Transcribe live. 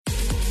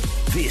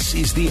This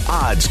is The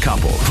Odds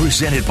Couple,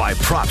 presented by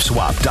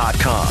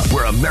PropSwap.com,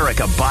 where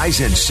America buys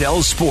and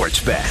sells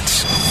sports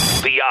bets.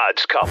 The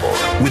Odds Couple,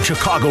 with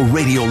Chicago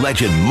radio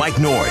legend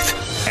Mike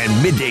North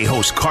and midday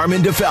host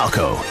Carmen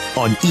DeFalco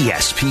on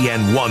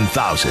ESPN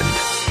 1000.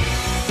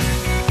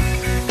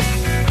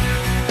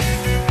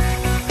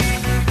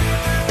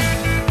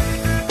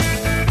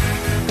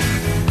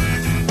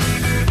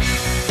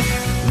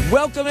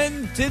 Welcome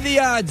into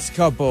The Odds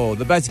Couple,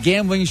 the best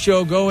gambling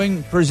show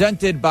going,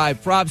 presented by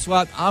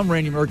PropSwap. I'm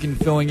Randy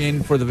Merkin, filling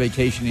in for the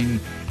vacationing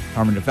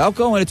Carmen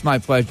DeFalco, and it's my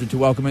pleasure to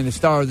welcome in the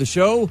star of the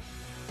show,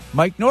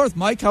 Mike North.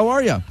 Mike, how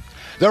are you?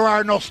 There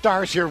are no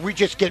stars here. We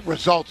just get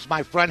results,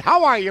 my friend.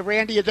 How are you,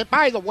 Randy?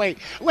 By the way,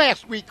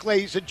 last week,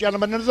 ladies and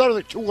gentlemen,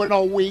 another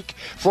 2-0 week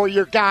for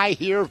your guy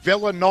here,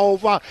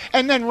 Villanova.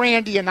 And then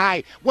Randy and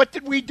I, what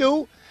did we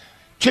do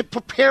to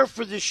prepare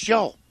for this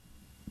show?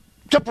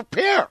 To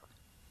prepare.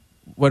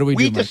 What do we do,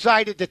 We Mike?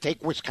 decided to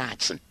take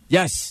Wisconsin.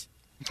 Yes.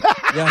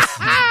 Yes.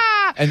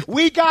 And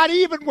we got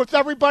even with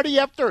everybody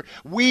after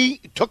we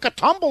took a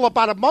tumble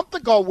about a month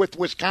ago with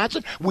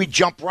Wisconsin. We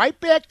jumped right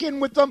back in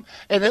with them,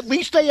 and at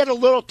least they had a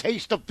little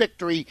taste of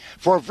victory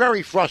for a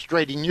very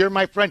frustrating year,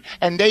 my friend.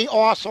 And they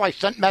also, I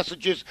sent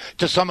messages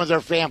to some of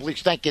their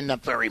families thanking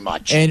them very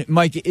much. And,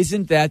 Mike,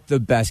 isn't that the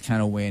best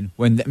kind of win?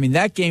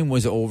 That game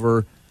was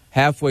over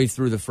halfway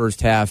through the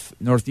first half.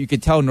 You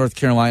could tell North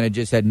Carolina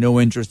just had no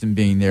interest in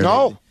being there.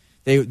 No.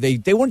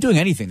 They weren't doing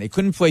anything. They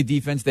couldn't play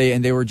defense.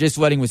 They were just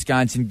letting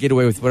Wisconsin get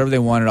away with whatever they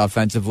wanted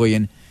offensively.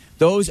 And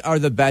those are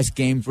the best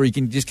games where you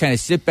can just kind of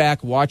sit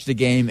back, watch the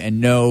game,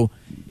 and know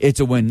it's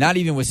a win. Not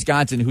even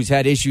Wisconsin, who's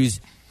had issues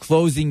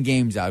closing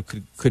games out,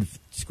 could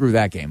screw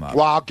that game up.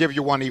 Well, I'll give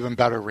you one even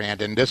better,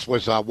 Rand, and this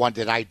was one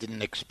that I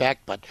didn't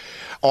expect. But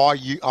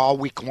all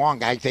week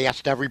long, I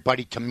asked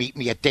everybody to meet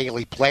me at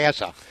Daily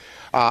Plaza.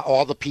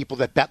 All the people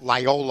that bet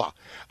Loyola.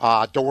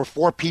 There were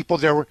 4 people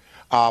there.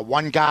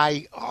 One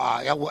guy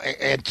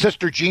and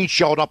Sister Jean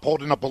showed up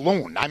holding a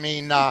balloon. I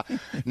mean,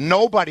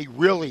 nobody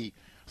really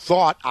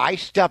thought. I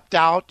stepped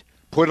out,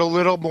 put a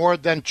little more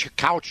than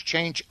couch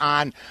change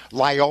on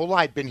Loyola.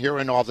 I've been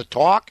hearing all the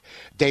talk.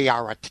 They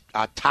are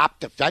a top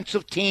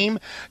defensive team.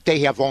 They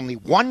have only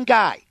one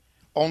guy.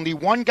 Only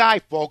one guy,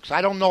 folks.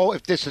 I don't know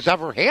if this has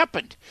ever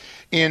happened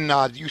in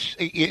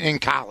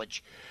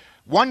college.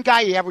 One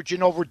guy averaging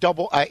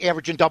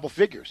double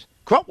figures.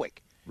 Krutwig.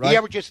 Right. He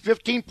averages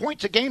 15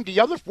 points a game. The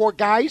other 4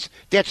 guys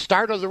that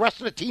start or the rest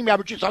of the team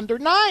averages under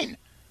 9.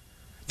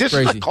 This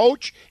is a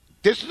coach.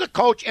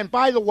 And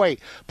by the way,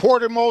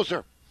 Porter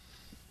Moser,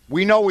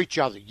 we know each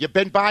other. You've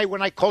been by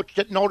when I coached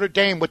at Notre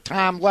Dame with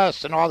Tom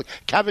Les and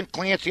Kevin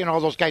Clancy and all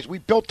those guys. We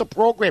built the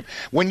program.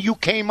 When you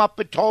came up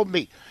and told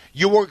me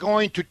you were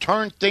going to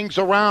turn things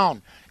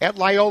around at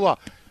Loyola,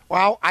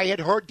 well, I had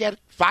heard that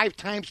 5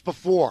 times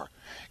before.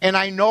 And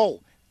I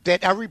know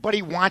that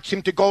everybody wants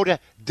him to go to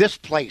this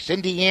place,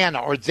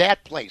 Indiana, or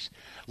that place.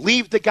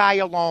 Leave the guy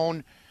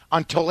alone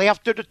until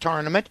after the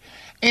tournament.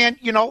 And,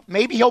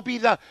 maybe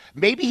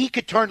he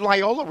could turn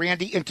Loyola,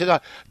 Randy, into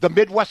the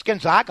Midwest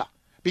Gonzaga,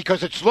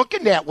 because it's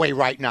looking that way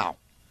right now.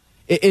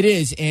 It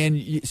is.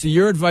 And so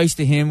your advice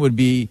to him would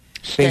be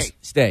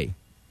stay.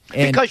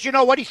 And because you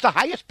know what? He's the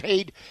highest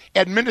paid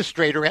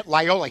administrator at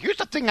Loyola. Here's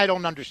the thing I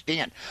don't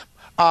understand.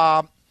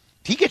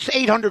 He gets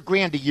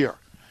 $800,000 a year.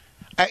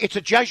 It's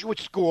a Jesuit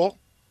school.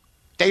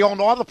 They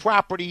own all the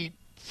property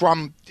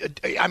from,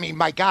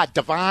 my God,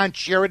 Devon,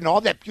 Sheridan,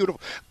 all that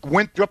beautiful,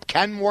 Winthrop,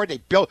 Kenmore.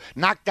 They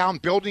knock down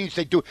buildings.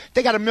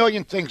 They got a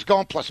million things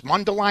going, plus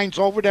Mundeline's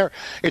over there.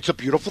 It's a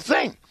beautiful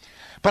thing.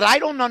 But I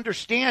don't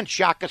understand.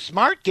 Shaka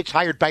Smart gets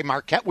hired by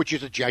Marquette, which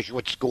is a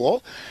Jesuit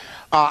school.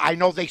 I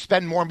know they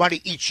spend more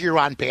money each year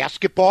on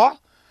basketball.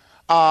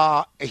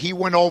 He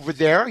went over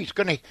there. He's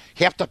going to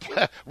have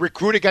to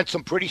recruit against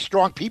some pretty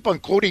strong people,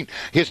 including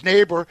his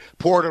neighbor,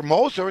 Porter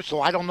Moser, so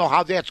I don't know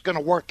how that's going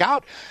to work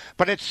out.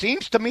 But it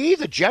seems to me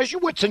the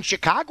Jesuits in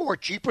Chicago are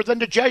cheaper than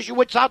the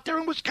Jesuits out there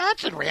in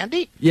Wisconsin,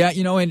 Randy. Yeah,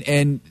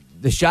 and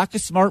the Shaka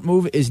Smart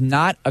move is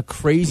not a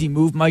crazy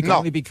move, Mike,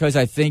 only because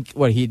I think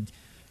he's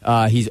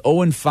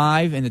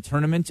 0-5 in the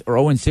tournament, or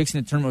 0-6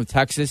 in the tournament with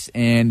Texas,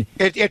 and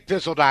it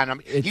fizzled on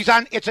him.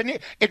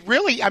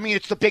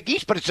 It's the Big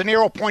East, but it's an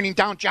arrow pointing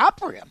down job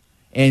for him.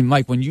 And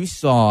Mike, when you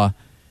saw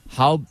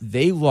how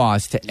they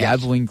lost to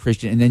Abilene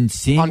Christian, and then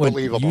seeing what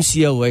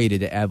UCLA did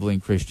to Abilene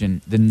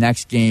Christian the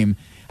next game,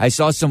 I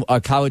saw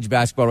a college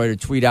basketball writer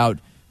tweet out,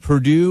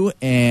 Purdue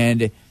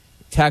and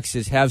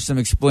Texas have some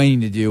explaining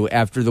to do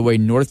after the way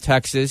North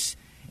Texas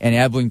and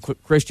Abilene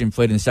Christian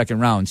played in the second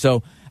round.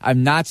 So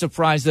I'm not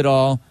surprised at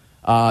all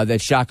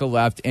that Shaka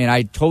left, and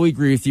I totally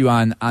agree with you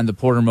on the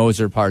Porter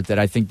Moser part, that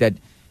I think that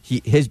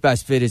his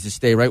best fit is to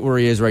stay right where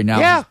he is right now.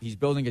 Yeah. He's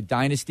building a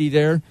dynasty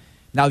there.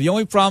 Now, the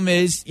only problem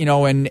is,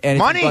 money.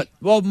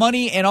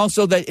 Money, and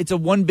also that it's a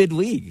one-bid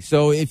league.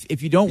 So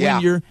if you don't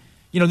win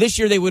this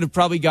year they would have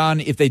probably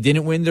gone if they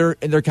didn't win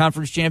their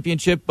conference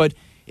championship, but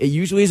it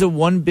usually is a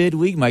one-bid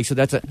league, Mike, so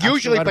that's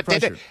usually, but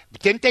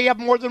didn't they have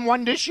more than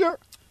one this year?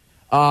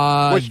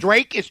 Was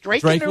Drake? Is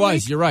Drake? Drake in was.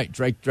 league? You're right.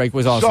 Drake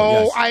was also. So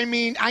yes. I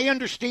mean, I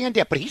understand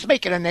that, but he's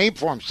making a name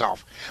for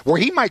himself, where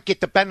he might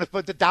get the benefit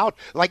of the doubt,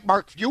 like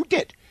Mark Few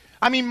did.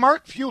 I mean,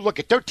 Mark Few, look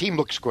at their team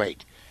looks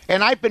great,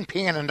 and I've been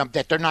panning them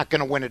that they're not going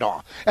to win it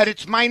all, and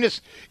it's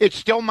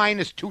still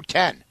minus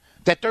 210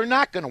 that they're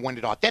not going to win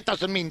it all. That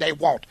doesn't mean they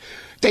won't.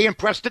 They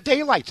impressed the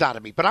daylights out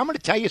of me, but I'm going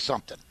to tell you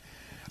something.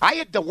 I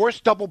had the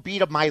worst double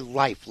beat of my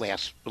life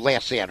last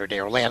Saturday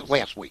or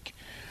last week.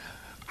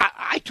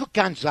 I took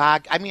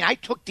Gonzaga. I mean, I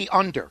took the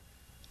under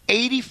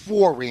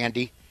 84,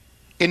 Randy,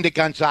 in the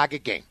Gonzaga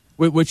game.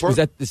 Which was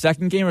that the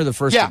second game or the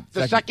first game? Yeah,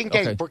 the second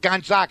game for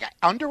Gonzaga.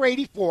 Under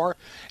 84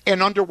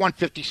 and under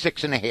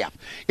 156.5.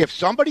 If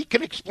somebody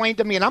can explain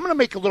to me, and I'm going to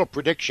make a little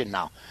prediction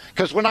now,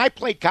 because when I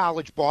played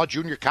college ball,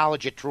 junior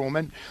college at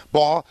Truman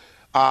ball,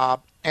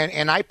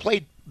 and I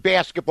played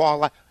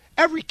basketball,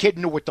 every kid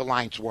knew what the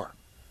lines were.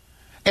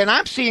 And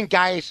I'm seeing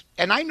guys,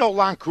 and I know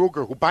Lon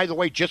Kruger, who, by the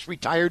way, just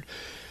retired,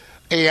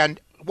 and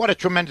what a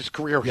tremendous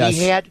career he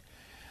had.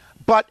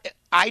 But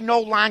I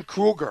know Lon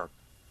Kruger,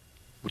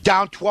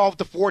 down 12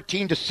 to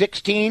 14 to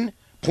 16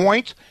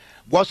 points,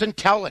 wasn't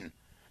telling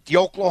the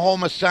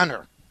Oklahoma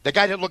center, the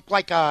guy that looked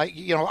like a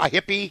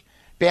hippie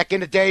back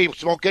in the day,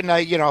 smoking,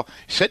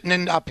 sitting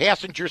in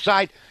passenger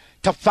side,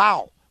 to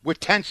foul with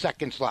 10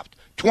 seconds left,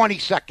 20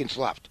 seconds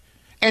left,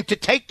 and to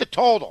take the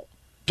total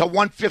to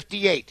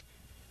 158.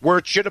 Where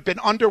it should have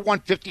been under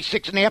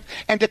 156.5,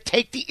 and to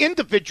take the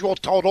individual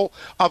total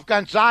of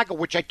Gonzaga,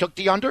 which I took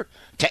the under,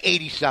 to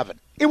 87.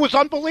 It was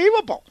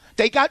unbelievable.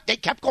 They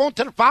kept going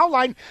to the foul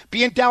line,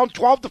 being down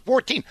 12 to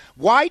 14.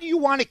 Why do you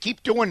want to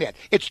keep doing that?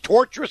 It's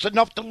torturous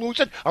enough to lose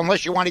it,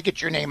 unless you want to get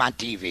your name on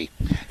TV.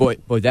 Boy,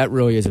 that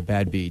really is a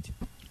bad beat.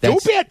 Two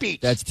bad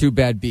beats. That's two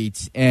bad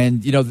beats,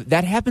 and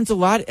that happens a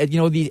lot at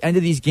the end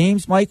of these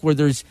games, Mike, where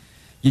there's.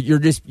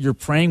 You're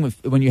praying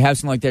when you have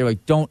something like that. You're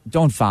like,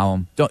 don't foul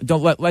him.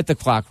 Don't let the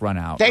clock run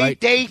out.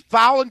 They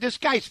fouling this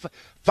guy's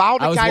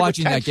fouled a guy with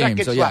 10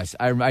 seconds so left.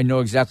 yes, I know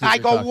exactly. I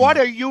go, what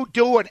are you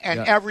doing? And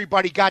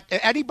everybody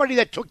anybody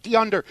that took the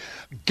under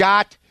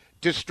got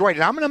destroyed.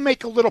 And I'm going to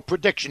make a little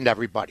prediction to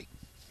everybody.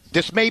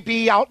 This may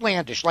be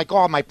outlandish, like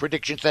all my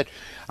predictions that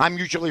I'm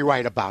usually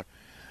right about.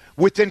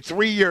 Within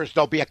 3 years,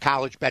 there'll be a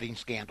college betting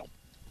scandal.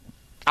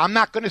 I'm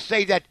not going to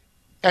say that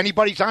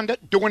anybody's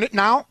doing it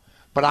now.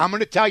 But I'm going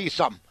to tell you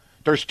something.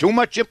 There's too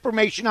much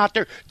information out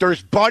there.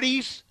 There's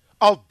buddies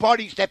of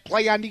buddies that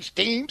play on these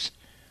teams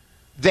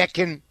that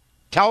can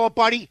tell a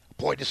buddy,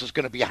 boy, this is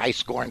going to be a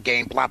high-scoring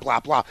game, blah, blah,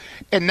 blah.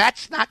 And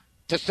that's not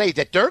to say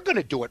that they're going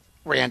to do it,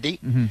 Randy,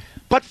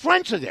 but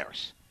friends of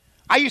theirs.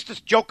 I used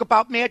to joke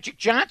about Magic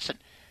Johnson.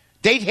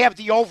 They'd have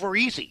the over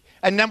easy.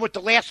 And then with the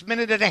last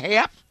minute and a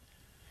half,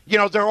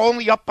 they're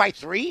only up by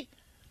 3.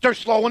 They're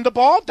slowing the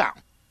ball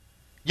down,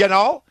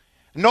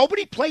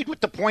 Nobody played with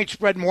the point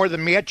spread more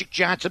than Magic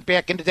Johnson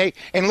back in the day.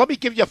 And let me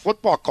give you a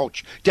football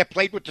coach that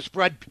played with the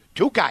spread,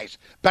 2 guys,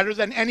 better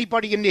than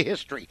anybody in the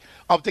history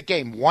of the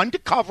game. 1 to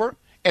cover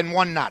and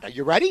 1 not. Are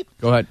you ready?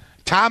 Go ahead.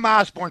 Tom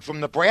Osborne from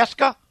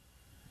Nebraska.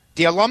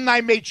 The alumni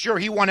made sure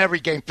he won every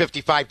game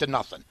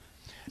 55-0.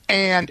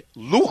 And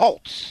Lou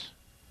Holtz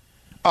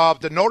of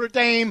the Notre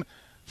Dame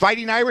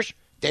Fighting Irish,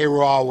 they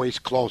were always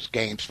close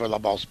games for the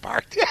most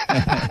part.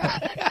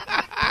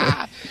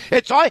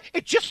 It's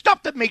just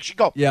stuff that makes you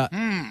go, yeah.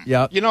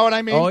 You know what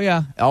I mean? Oh,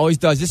 yeah. It always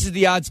does. This is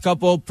the Odds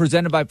Couple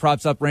presented by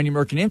PropSwap. Randy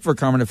Merkin in for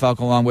Carmen DeFalco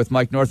along with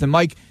Mike North. And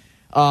Mike,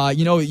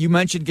 you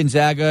mentioned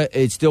Gonzaga.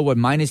 It's still,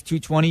 minus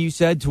 220, you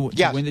said, to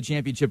win the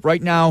championship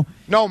right now?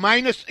 No,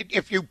 minus,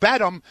 if you bet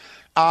them,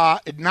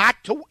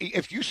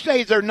 if you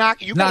say they're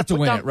not, you not to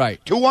win it,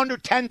 right?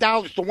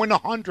 $210 to win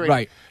 100,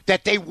 right?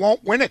 That they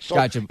won't win it. So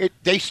gotcha.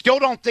 They still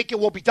don't think it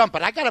will be done.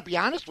 But I got to be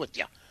honest with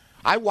you,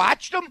 I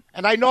watched them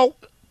and I know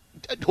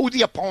who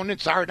the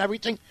opponents are and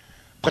everything,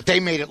 but they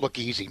made it look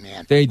easy,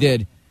 man. They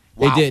did.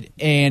 Wow. They did.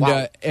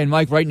 And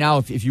Mike, right now,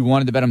 if you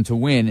wanted to bet them to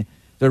win,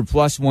 they're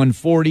plus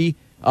 140.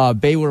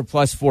 Baylor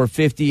plus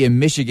 450, and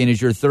Michigan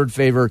is your third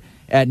favorite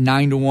at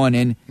 9-1.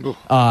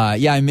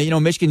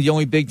 And Michigan's the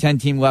only Big Ten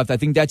team left. I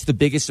think that's the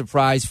biggest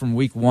surprise from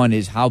Week 1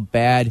 is how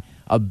bad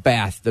a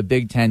bath the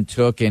Big Ten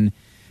took, and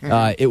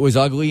it was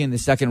ugly in the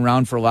second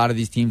round for a lot of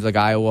these teams like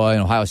Iowa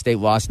and Ohio State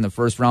lost in the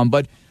first round.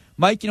 But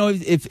Mike,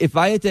 if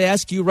I had to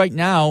ask you right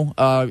now,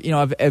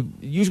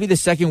 usually the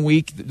second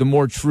week, the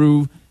more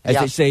true, as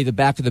they say, the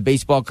back of the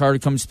baseball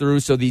card comes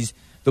through. So the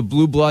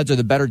blue bloods or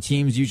the better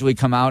teams usually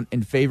come out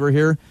in favor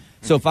here.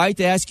 So if I had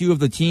to ask you of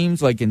the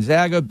teams like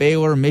Gonzaga,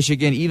 Baylor,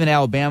 Michigan, even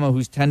Alabama,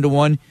 who's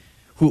 10-1,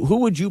 who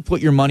would you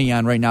put your money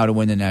on right now to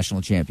win the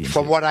national championship?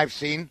 From what I've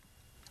seen,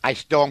 I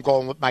still am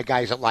going with my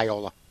guys at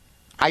Loyola.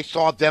 I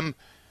saw them.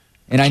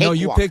 And I know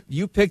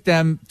you picked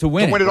them to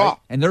win it, right?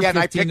 All. And they're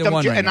 15-1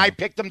 right now. And I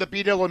picked them to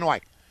beat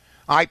Illinois.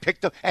 I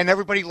picked them, and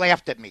everybody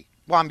laughed at me.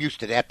 Well, I'm used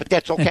to that, but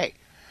that's okay.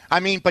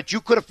 But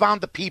you could have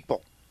found the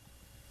people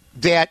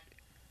that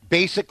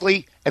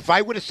basically, if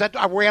I would have said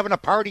we're having a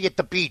party at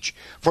the beach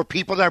for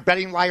people that are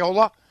betting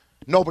Loyola,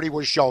 nobody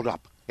would have showed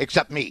up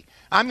except me.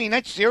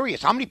 That's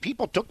serious. How many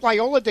people took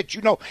Loyola that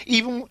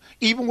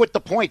even with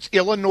the points?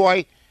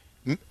 Illinois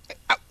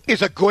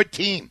is a good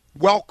team,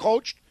 well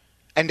coached,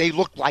 and they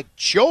look like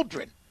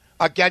children.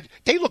 Again,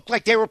 they looked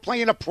like they were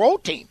playing a pro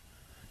team.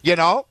 You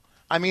know,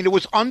 I mean, it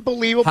was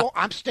unbelievable.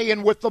 I'm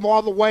staying with them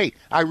all the way.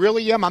 I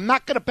really am. I'm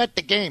not going to bet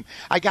the game.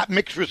 I got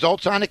mixed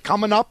results on it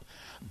coming up,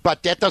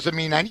 but that doesn't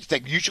mean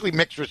anything. Usually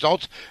mixed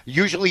results,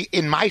 usually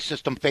in my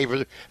system,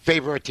 favor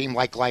a team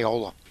like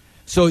Loyola.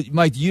 So,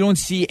 Mike, you don't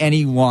see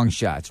any long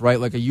shots, right?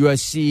 Like a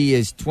USC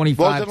is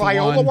 25 to 1.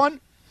 Loyola one?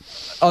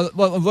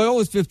 Well,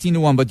 Loyola's 15 to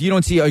 1, but you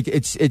don't see like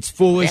it's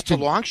foolish. That's a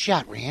long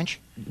shot, Ranch.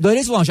 That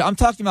is a long shot. I'm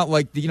talking about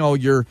like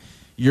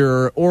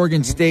your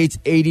Oregon State's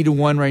 80 to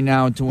 1 right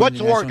now to win. What's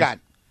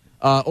Oregon?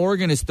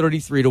 Oregon is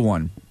 33 to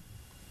 1.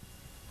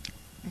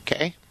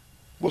 Okay.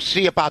 We'll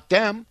see about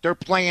them. They're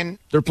playing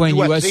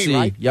USC,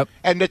 right? Yep.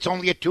 And it's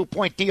only a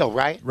 2-point deal,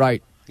 right?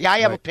 Right. Yeah, I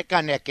have a pick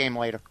on that game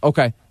later.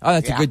 Okay. Oh,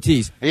 that's a good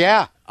tease.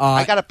 Yeah.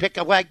 I got to pick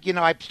a leg. You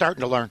know, I'm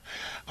starting to learn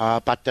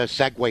about the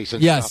segues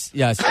and stuff.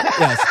 Yes.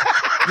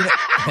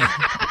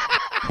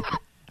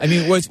 I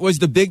mean, was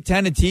the Big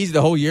Ten a tease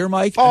the whole year,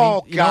 Mike?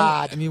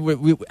 God! I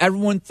mean,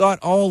 everyone thought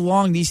all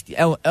along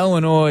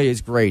Illinois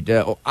is great,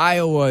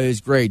 Iowa is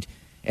great,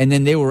 and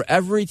then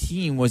every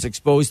team was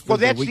exposed. Well,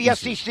 that's the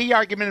SEC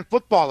argument in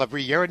football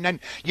every year, and then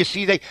you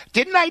see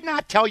didn't I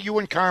not tell you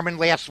and Carmen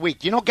last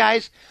week? You know,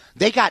 guys,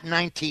 they got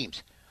 9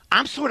 teams.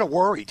 I'm sort of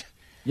worried.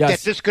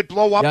 That this could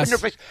blow up in their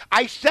face.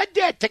 I said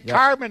that to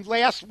Carmen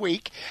last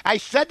week. I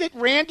said that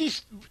Randy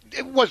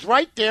was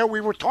right there.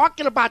 We were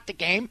talking about the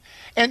game,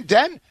 and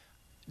then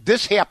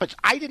this happens.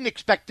 I didn't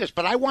expect this,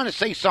 but I want to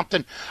say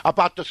something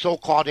about the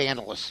so-called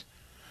analysts.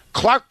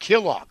 Clark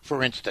Kellogg,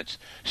 for instance,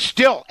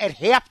 still at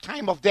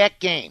halftime of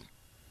that game,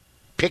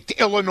 picked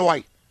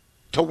Illinois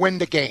to win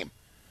the game.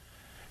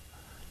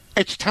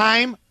 It's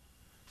time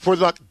for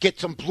get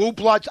some blue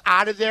bloods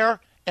out of there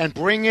and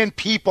bring in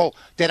people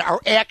that are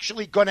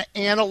actually going to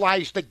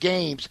analyze the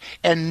games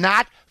and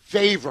not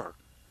favor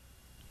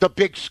the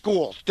big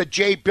schools. The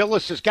Jay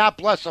Billises, God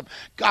bless them,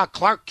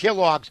 Clark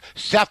Kellogg's,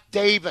 Seth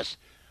Davis.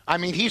 I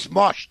mean, he's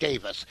mush,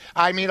 Davis.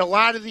 I mean, a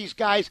lot of these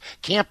guys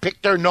can't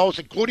pick their nose,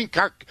 including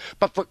Clark.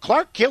 But for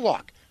Clark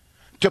Kellogg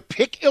to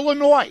pick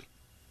Illinois,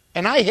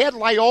 and I had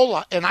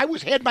Loyola, and I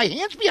had my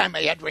hands behind my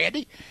head,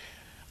 Randy.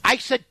 I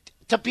said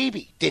to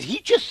Beebe, did he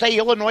just say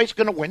Illinois is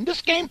going to win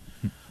this game?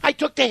 I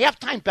took the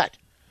halftime bet.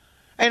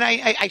 And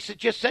I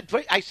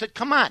said,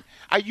 come on,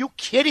 are you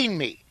kidding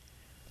me?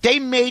 They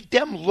made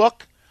them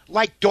look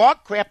like dog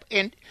crap.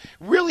 And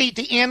really,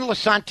 the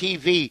analysts on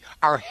TV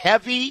are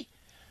heavy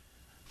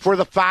for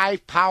the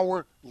 5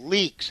 power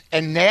leagues.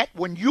 And that,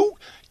 when you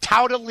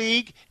tout a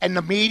league and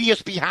the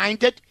media's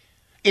behind it,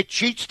 it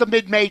cheats the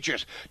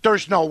mid-majors.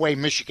 There's no way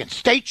Michigan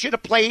State should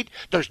have played.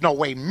 There's no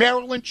way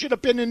Maryland should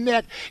have been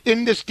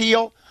in this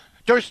deal.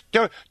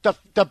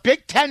 The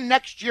Big Ten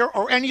next year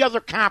or any other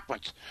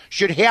conference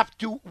should have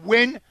to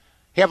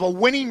have a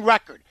winning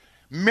record.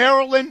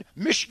 Maryland,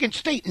 Michigan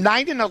State,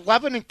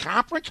 9-11 in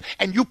conference,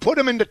 and you put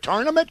them in the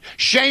tournament?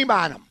 Shame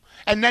on them.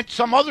 And then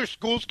some other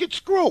schools get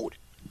screwed.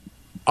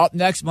 Up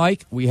next,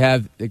 Mike, we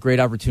have a great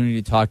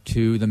opportunity to talk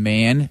to the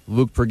man,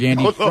 Luke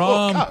Pergandy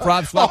from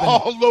PropSwap.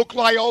 Oh, Luke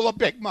Loyola,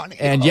 big money.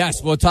 And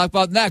yes, we'll talk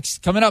about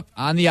next, coming up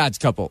on The Odds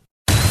Couple.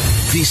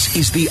 This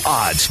is The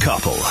Odds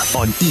Couple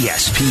on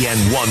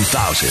ESPN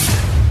 1000.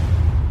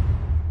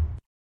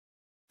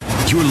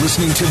 You're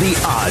listening to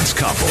The Odds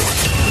Couple.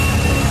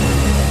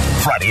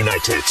 Friday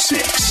nights at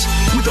 6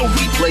 with a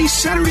replay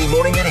Saturday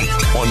morning at 8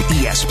 on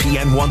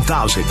ESPN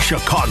 1000,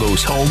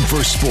 Chicago's home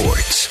for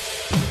sports.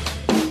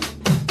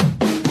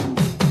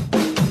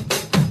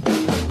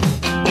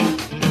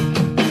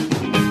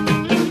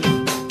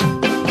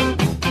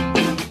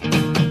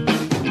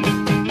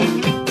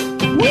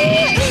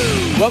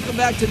 Welcome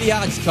back to The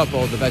Odds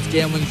Couple, the best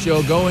gambling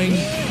show going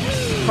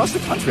across the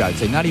country, I'd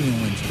say, not even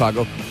only in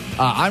Chicago.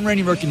 I'm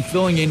Randy Merkin,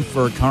 filling in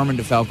for Carmen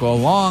DeFalco,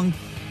 along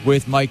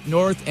with Mike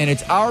North, and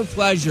it's our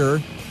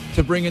pleasure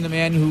to bring in the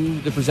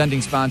man the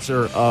presenting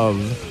sponsor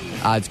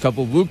of Odds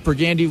Couple, Luke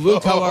Pergandy.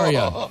 Luke, how are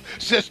you?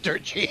 Sister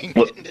Jean.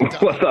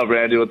 What's up,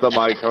 Randy? What's up,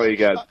 Mike? How are you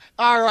guys?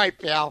 All right,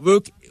 pal.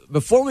 Luke,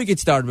 before we get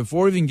started,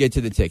 before we even get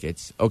to the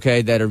tickets,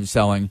 okay, that are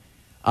selling,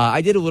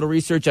 I did a little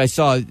research. I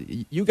saw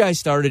you guys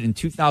started in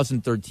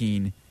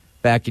 2013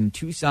 back in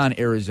Tucson,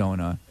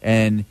 Arizona.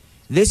 And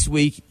this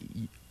week,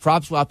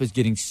 PropSwap is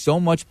getting so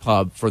much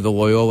pub for the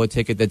Loyola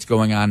ticket that's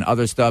going on,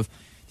 other stuff.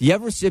 Do you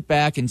ever sit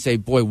back and say,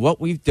 boy,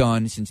 what we've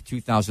done since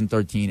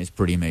 2013 is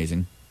pretty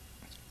amazing?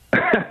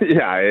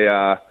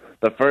 Yeah,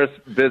 the first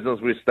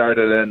business we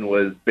started in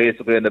was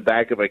basically in the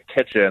back of a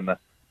kitchen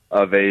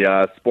of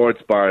a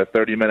sports bar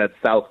 30 minutes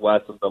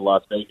southwest of the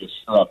Las Vegas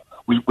Strip.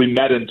 We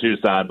met in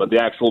Tucson, but the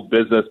actual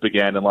business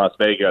began in Las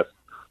Vegas.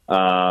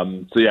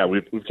 So yeah,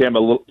 we came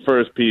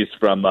first piece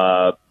from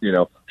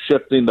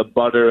shifting the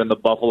butter and the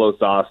buffalo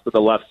sauce to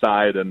the left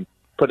side and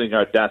putting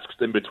our desks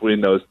in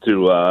between those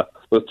two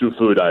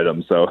food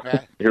items. So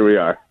here we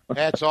are.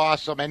 That's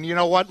awesome. And you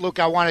know what, Luke?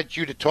 I wanted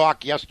you to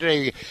talk.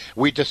 Yesterday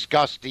we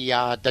discussed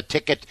the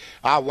ticket,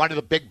 one of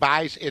the big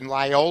buys in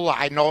Loyola.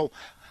 I know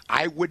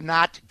I would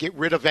not get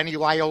rid of any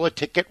Loyola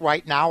ticket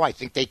right now. I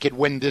think they could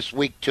win this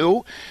week,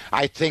 too.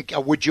 I think,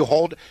 would you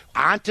hold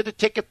on to the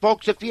ticket,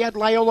 folks, if you had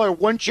Loyola, or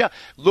wouldn't you?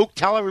 Luke,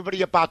 tell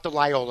everybody about the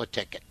Loyola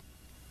ticket.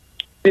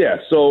 Yeah,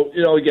 so,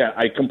 again,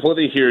 I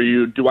completely hear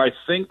you. Do I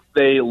think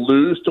they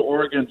lose to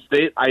Oregon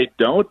State? I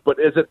don't, but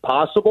is it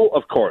possible?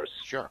 Of course.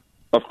 Sure.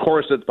 Of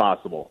course it's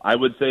possible. I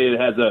would say it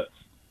has a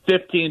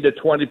 15 to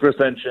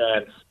 20%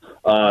 chance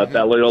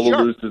that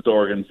Loyola loses to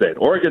Oregon State.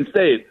 Oregon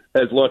State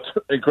has looked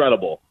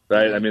incredible,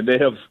 right? I mean,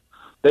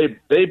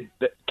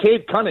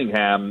 Cade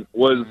Cunningham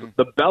was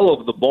the belle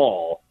of the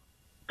ball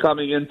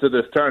coming into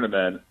this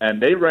tournament,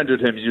 and they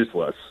rendered him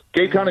useless.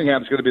 Cade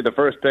Cunningham's going to be the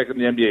first pick in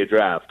the NBA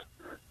draft,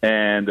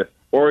 and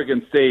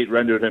Oregon State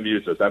rendered him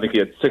useless. I think he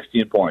had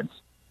 16 points.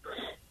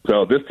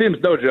 So this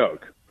team's no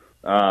joke.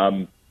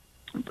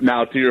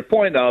 Now, to your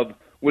point of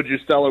would you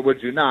sell or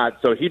would you not,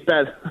 so he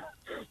bet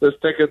this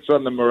ticket's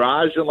from the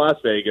Mirage in Las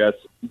Vegas.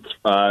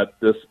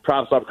 This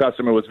PropSwap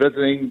customer was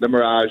visiting the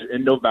Mirage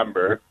in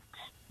November.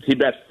 He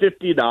bet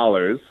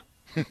 $50,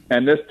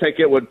 and this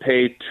ticket would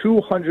pay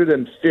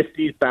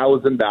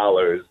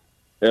 $250,000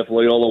 if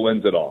Loyola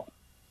wins it all.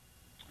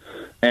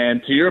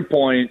 And to your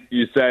point,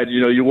 you said,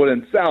 you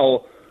wouldn't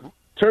sell.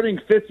 Turning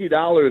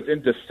 $50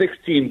 into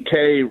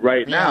 $16K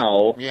right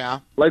now,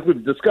 like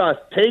we've discussed,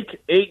 take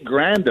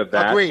 $8,000 of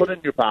that, put it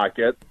in your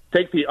pocket,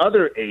 take the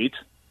other $8,000,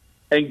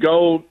 and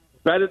go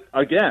bet it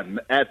again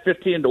at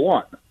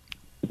 15-1.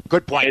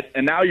 Good point.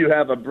 And now you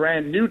have a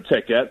brand new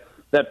ticket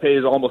that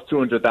pays almost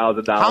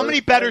 $200,000. How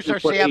many bettors are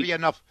savvy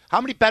enough? How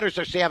many bettors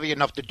are savvy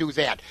enough to do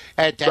that?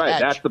 Right,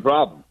 that's the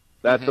problem.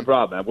 That's the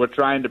problem. And we're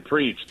trying to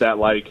preach that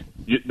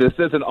this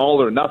isn't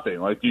all or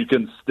nothing. You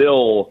can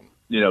still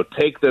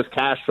take this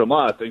cash from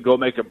us and go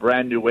make a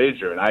brand new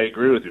wager. And I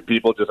agree with you.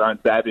 People just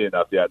aren't savvy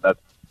enough yet.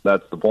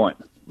 That's the point.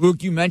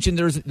 Luke, you mentioned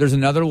there's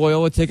another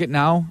Loyola ticket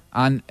now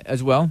on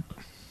as well.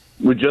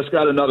 We just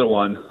got another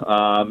one,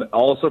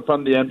 also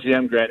from the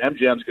MGM grant.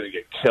 MGM's going to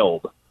get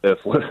killed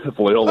if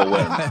Loyola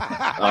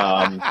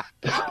wins.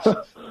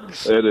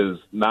 It is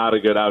not a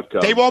good outcome.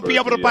 They won't be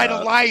able to buy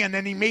the Lion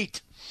any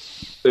meat.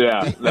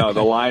 Yeah, no,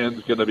 the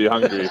Lions going to be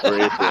hungry for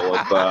April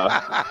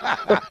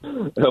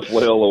if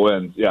Loyola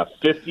wins. Yeah,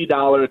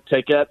 $50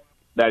 ticket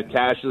that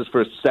cashes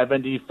for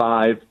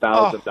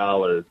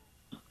 $75,000.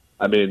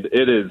 I mean,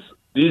 it is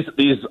these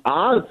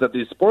odds that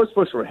these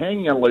sportsbooks were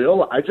hanging on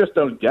Loyola. I just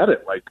don't get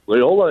it.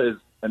 Loyola is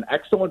an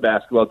excellent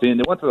basketball team.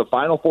 They went to the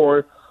Final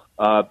Four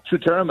 2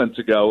 tournaments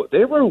ago.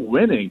 They were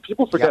winning.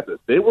 People forget this.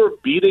 They were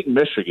beating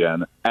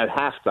Michigan at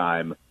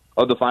halftime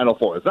of the Final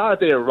Four. It's not that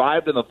they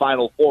arrived in the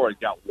Final Four and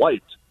got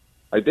wiped.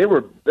 They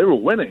were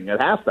winning at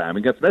halftime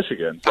against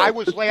Michigan. So I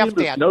was laughed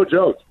at. No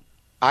joke.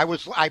 I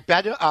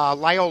bet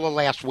Loyola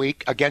last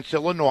week against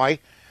Illinois.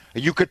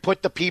 You could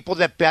put the people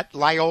that bet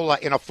Loyola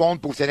in a phone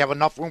booth that have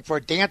enough room for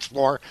a dance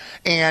floor,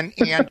 and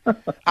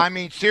I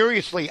mean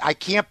seriously, I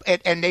can't.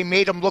 And they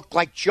made them look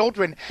like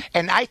children.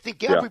 And I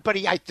think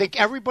everybody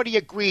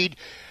agreed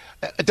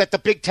that the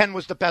Big Ten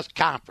was the best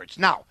conference.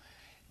 Now,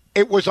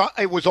 it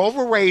was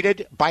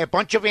overrated by a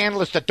bunch of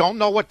analysts that don't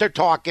know what they're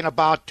talking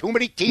about. Too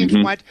many teams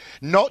went.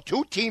 No,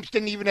 2 teams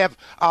didn't even have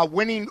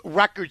winning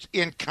records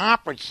in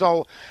conference.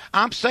 So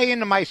I'm saying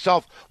to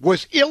myself,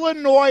 was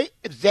Illinois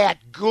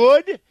that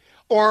good,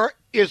 or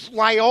is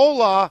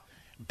Loyola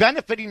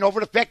benefiting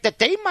over the fact that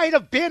they might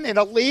have been in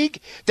a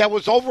league that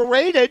was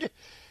overrated,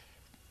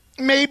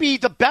 maybe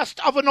the best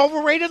of an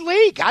overrated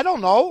league? I don't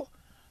know.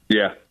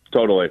 Yeah,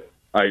 totally.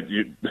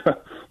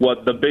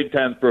 The Big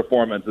Ten's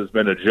performance has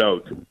been a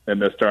joke in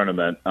this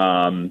tournament.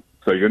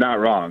 So you're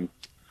not wrong.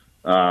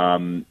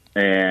 And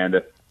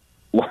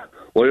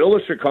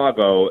Loyola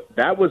Chicago,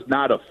 that was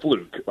not a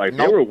fluke.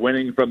 They were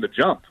winning from the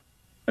jump.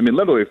 I mean,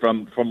 literally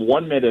from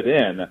 1 minute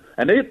in,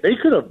 and they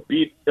could have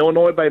beat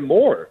Illinois by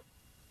more,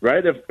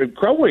 right? If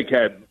Krowig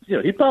had,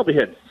 he probably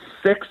had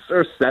 6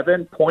 or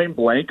 7 point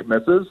blank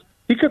misses.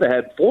 He could have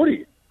had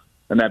 40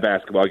 in that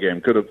basketball game.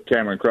 Could have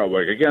Cameron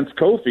Krowig against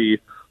Kofi,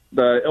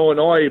 the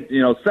Illinois,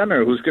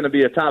 center, who's going to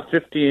be a top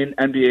 15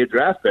 NBA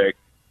draft pick.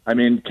 I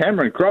mean,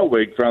 Cameron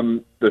Krowig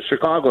from the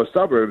Chicago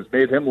suburbs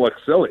made him look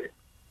silly.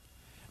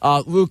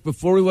 Luke,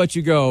 before we let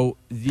you go,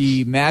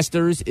 the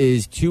Masters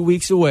is 2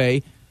 weeks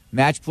away.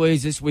 Match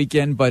plays this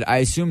weekend, but I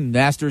assume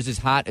Masters is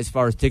hot as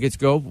far as tickets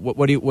go.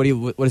 What is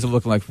it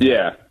looking like for you?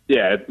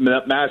 Yeah.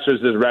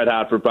 Masters is red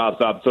hot for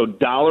PropSwap. So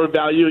dollar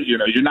value, you're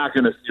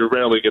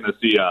rarely going to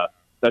see a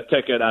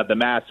ticket at the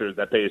Masters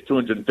that pays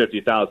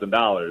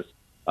 $250,000.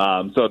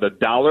 So the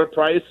dollar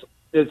price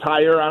is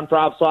higher on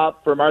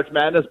PropSwap for March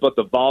Madness, but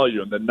the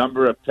volume, the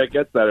number of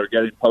tickets that are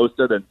getting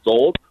posted and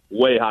sold,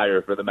 way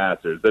higher for the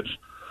Masters.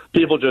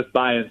 People just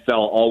buy and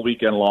sell all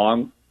weekend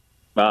long.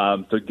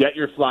 So get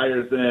your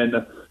flyers in,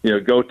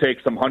 go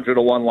take some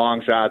 100-to-1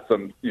 long shots,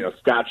 some,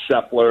 Scott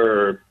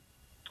Scheffler,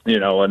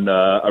 and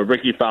a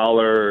Ricky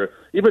Fowler,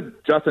 even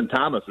Justin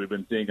Thomas. We've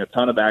been seeing a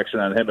ton of action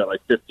on him at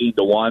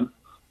 15-to-1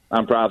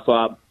 on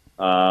PropSwap.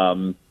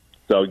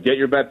 So get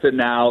your bets in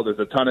now. There's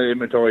a ton of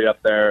inventory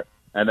up there.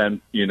 And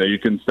then, you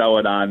can sell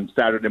it on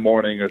Saturday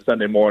morning or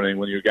Sunday morning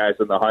when your guys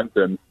in the hunt.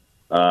 And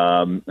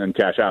and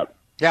cash out.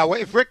 Yeah, well,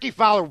 if Ricky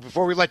Fowler,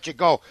 before we let you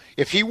go,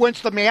 if he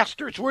wins the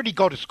Masters, where'd he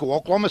go to school?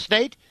 Oklahoma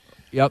State?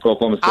 Yep.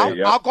 Oklahoma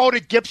State, I'll go to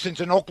Gibson's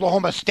in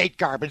Oklahoma State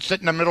garb and sit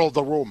in the middle of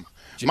the room.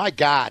 My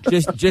God.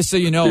 Just so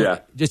you know,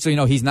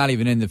 he's not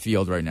even in the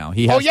field right now.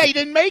 He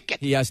didn't make it.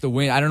 He has to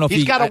win. I don't know if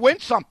he's got to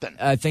win something.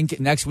 I think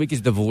next week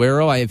is the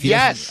Valero.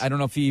 Yes. I don't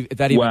know if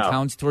that even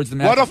counts towards the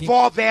Masters. What a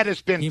fall that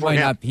has been for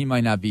him. He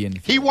might not be in the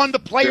field. He won the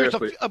Players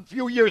a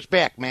few years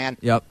back, man.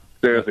 Yep.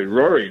 Seriously,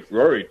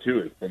 Rory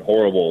too has been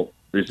horrible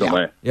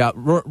recently. Yeah.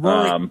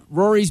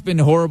 Rory's been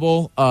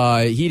horrible.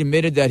 He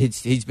admitted that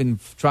he's been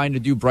trying to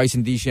do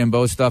Bryson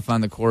DeChambeau stuff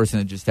on the course,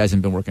 and it just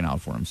hasn't been working out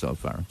for him so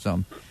far.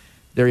 So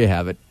there you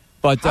have it.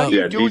 But how do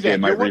you do DJ that?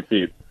 might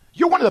repeat.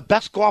 You're one of the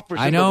best golfers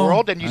in the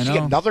world, and you see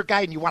know. another guy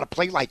and you want to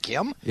play like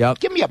him? Yep.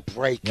 Give me a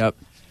break. Yep.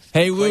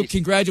 Hey, Luke,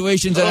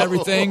 congratulations on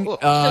everything.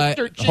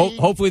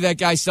 Hopefully that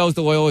guy sells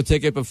the Loyola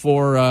ticket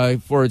before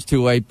it's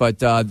too late.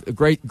 But a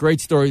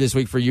great story this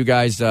week for you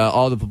guys,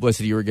 all the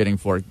publicity you were getting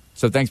for it.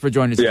 So thanks for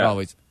joining us as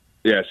always.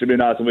 Yeah, it should be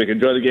an awesome week.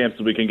 Enjoy the game this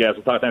weekend, guys.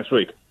 We'll talk next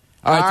week.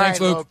 All right, thanks,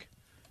 Luke.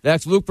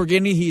 That's Luke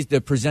Pergandy. He's the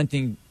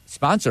presenting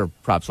sponsor,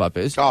 PropSwap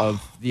is,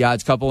 of the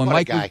Odds Couple. And what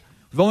Mike, a guy.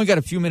 We've only got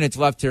a few minutes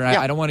left here.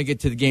 I don't want to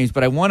get to the games,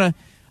 but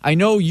I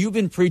know you've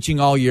been preaching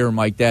all year,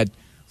 Mike, that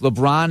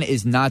LeBron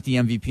is not the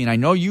MVP. And I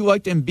know you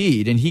liked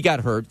Embiid, and he got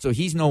hurt, so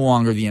he's no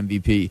longer the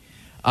MVP.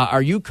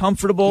 Are you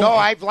comfortable? No,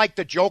 I've liked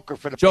the Joker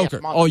for the past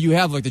month. Oh, you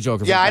have liked the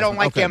Joker. Yeah, I don't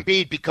like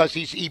Embiid because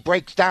he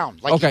breaks down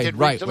like he did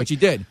recently. Which he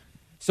did.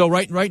 So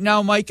right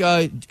now, Mike,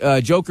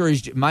 Joker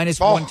is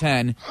minus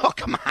 110. Oh,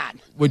 come on.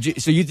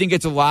 So you think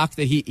it's a lock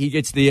that he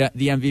gets the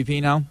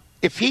MVP now?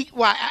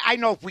 I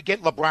know if we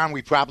get LeBron,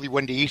 we probably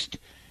win the East.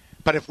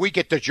 But if we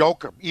get the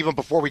Joker, even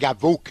before we got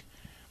Vuk,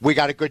 we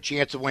got a good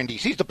chance of winning the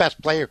East. He's the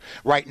best player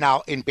right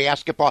now in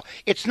basketball.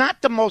 It's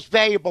not the most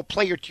valuable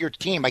player to your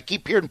team. I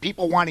keep hearing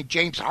people wanting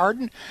James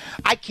Harden.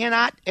 I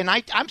cannot, and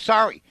I'm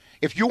sorry.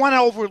 If you want to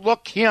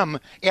overlook him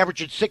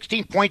averaging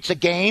 16 points a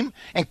game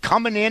and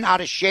coming in out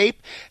of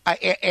shape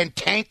and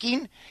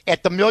tanking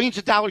at the millions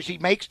of dollars he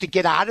makes to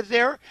get out of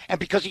there, and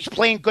because he's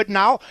playing good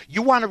now,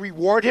 you want to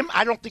reward him?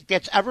 I don't think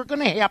that's ever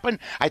going to happen.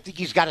 I think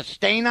he's got a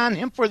stain on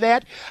him for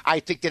that. I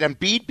think that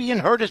Embiid being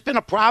hurt has been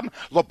a problem.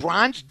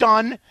 LeBron's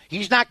done.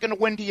 He's not going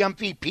to win the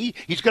MVP.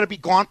 He's going to be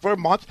gone for a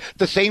month.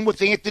 The same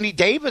with Anthony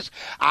Davis.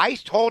 I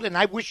told, and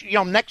I wish,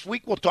 next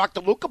week we'll talk to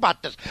Luke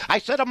about this. I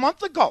said a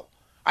month ago.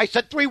 I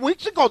said 3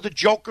 weeks ago the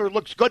Joker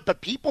looks good,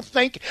 but people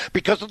think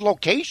because of the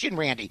location,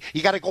 Randy,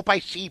 you got to go by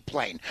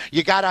seaplane.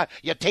 You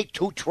take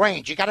 2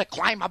 trains. You got to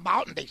climb a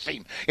mountain, they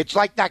seem. It's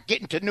like not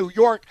getting to New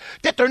York,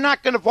 that they're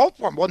not going to vote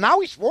for him. Well, now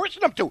he's forcing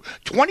them to.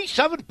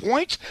 27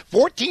 points,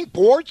 14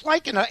 boards,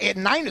 and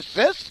 9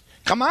 assists.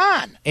 Come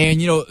on.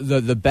 And,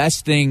 the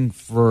best thing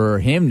for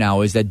him now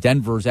is that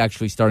Denver's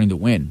actually starting to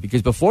win.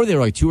 Because before they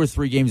were like 2 or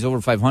 3 games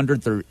over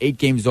 500. They're 8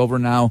 games over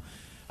now.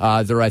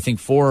 They're, I think,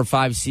 4 or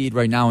 5 seed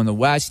right now in the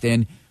West,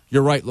 and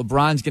you're right.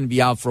 LeBron's going to be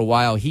out for a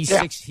while. He's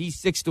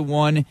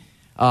 6-1.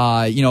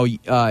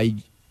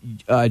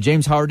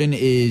 James Harden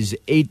is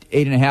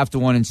 8.5 to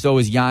 1, and so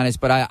is Giannis.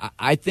 But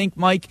I think,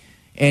 Mike,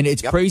 and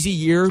it's crazy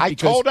year. I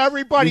told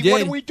everybody,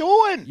 what are we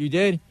doing? You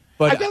did.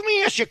 But let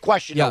me ask you a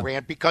question,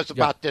 Rand,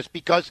 about this.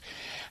 Because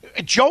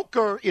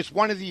Joker is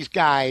one of these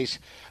guys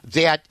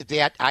that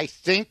I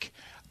think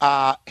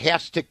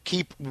has to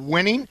keep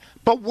winning.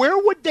 But where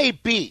would they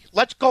be?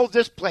 Let's go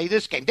play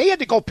this game. They had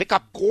to go pick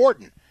up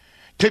Gordon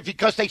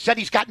because they said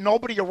he's got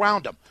nobody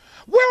around him.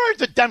 Where are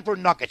the Denver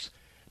Nuggets?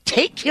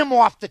 Take him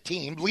off the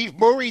team. Leave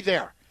Murray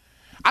there.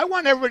 I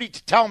want everybody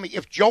to tell me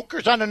if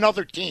Joker's on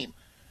another team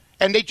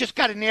and they just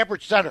got an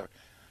average center,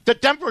 the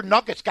Denver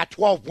Nuggets got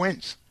 12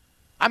 wins.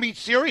 I mean,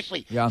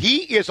 seriously, he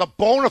is a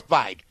bona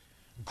fide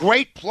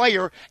great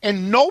player,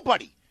 and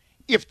nobody,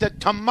 if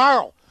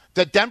tomorrow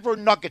the Denver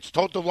Nuggets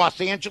told the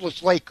Los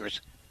Angeles Lakers,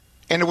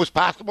 and it was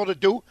possible to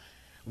do,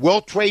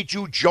 we'll trade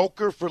you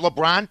Joker for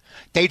LeBron,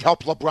 they'd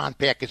help LeBron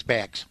pack his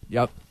bags.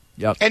 Yep.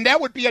 And that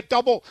would be a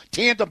double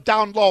tandem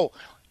down low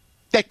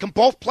that can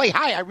both play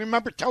high. I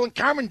remember telling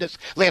Carmen this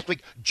last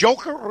week.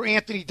 Joker or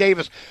Anthony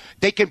Davis,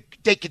 they could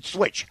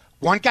switch.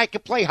 One guy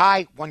could play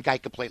high, one guy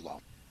could play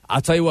low.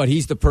 I'll tell you what,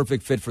 he's the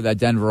perfect fit for that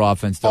Denver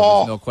offense, though.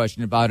 There's no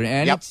question about it.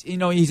 And it's,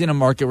 he's in a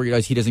market where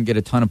he doesn't get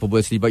a ton of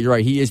publicity, but you're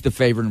right, he is the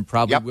favorite and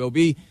probably will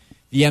be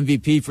the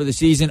MVP for the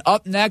season.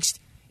 Up next,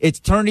 it's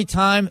tourney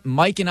time.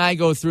 Mike and I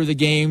go through the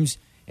games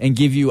and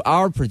give you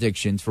our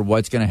predictions for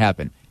what's going to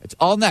happen. It's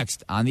all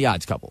next on The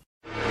Odds Couple.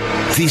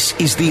 This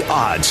is The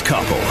Odds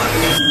Couple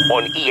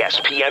on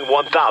ESPN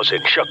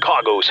 1000,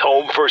 Chicago's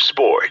home for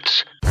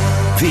sports.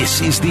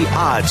 This is The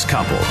Odds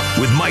Couple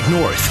with Mike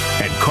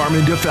North and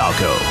Carmen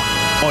DeFalco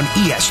on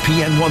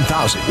ESPN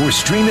 1000 or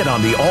stream it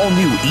on the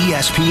all-new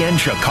ESPN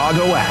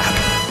Chicago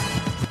app.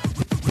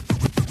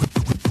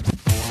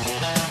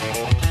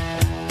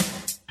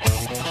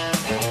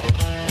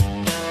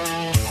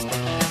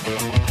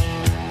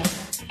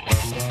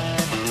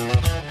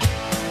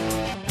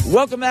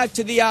 Welcome back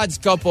to The Odds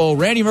Couple.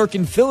 Randy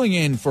Merkin filling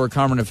in for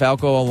Carmen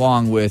DeFalco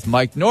along with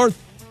Mike North.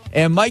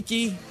 And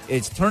Mikey,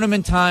 it's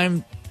tournament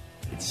time.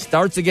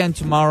 starts again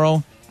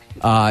tomorrow.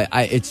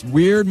 It's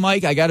weird,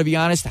 Mike. I got to be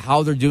honest,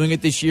 how they're doing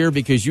it this year,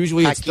 because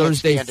usually it's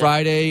Thursday,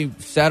 Friday,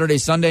 Saturday,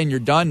 Sunday, and you're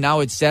done.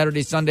 Now it's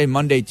Saturday, Sunday,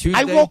 Monday, Tuesday.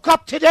 I woke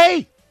up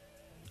today.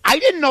 I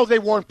didn't know they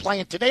weren't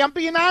playing today. I'm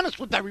being honest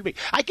with everybody.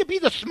 I could be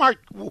the smart,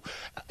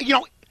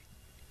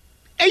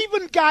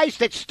 even guys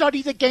that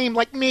study the game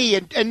like me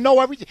and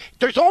know everything.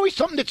 There's always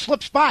something that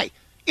slips by.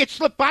 It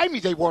slipped by me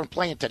they weren't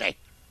playing today.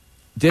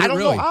 Did it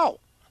really? I don't know how.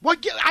 Well,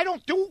 I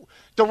don't do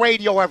the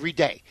radio every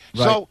day.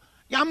 Right. So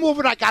I'm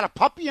moving. I got a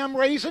puppy I'm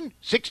raising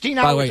 16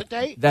 hours a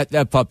day.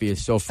 That puppy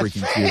is so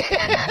freaking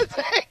cute.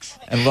 Thanks.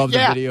 And love the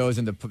videos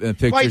and the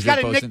pictures. Well, he's got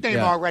a posting. nickname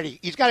already.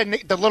 He's got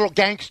the little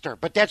gangster,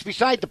 but that's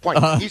beside the point.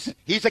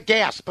 He's a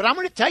gas. But I'm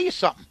going to tell you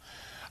something.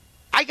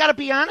 I got to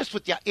be honest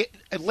with you.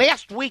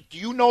 Last week, do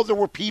you know there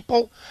were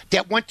people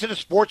that went to the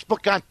sports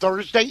book on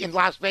Thursday in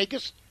Las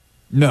Vegas?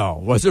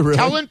 No, was it really?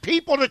 Telling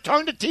people to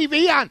turn the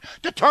TV on.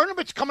 The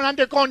tournament's coming on.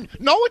 They're going,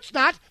 no, it's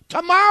not.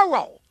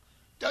 Tomorrow.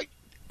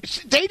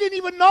 They didn't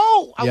even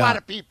know, a lot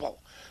of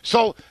people.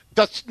 So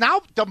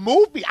now the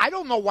movie, I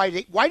don't know why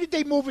did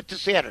they move it to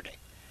Saturday?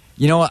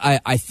 You know,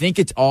 I think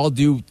it's all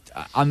due.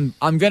 I'm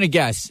going to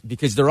guess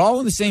because they're all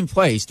in the same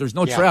place. There's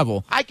no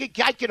travel. I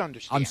could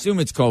understand. I'm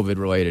assuming it's COVID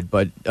related,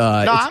 but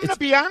I'm going to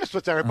be honest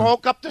with you. I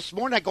woke up this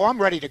morning. I'm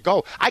ready to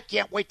go. I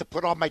can't wait to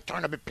put all my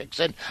tournament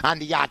picks in on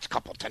the odds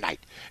couple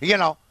tonight.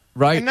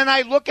 Right. And then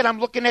I'm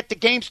looking at the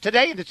games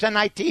today, and it's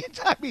NIT.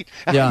 I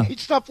mean,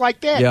 stuff like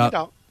that.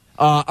 Yeah.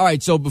 All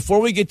right, so before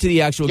we get to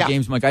the actual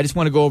games, Mike, I just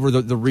want to go over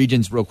the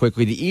regions real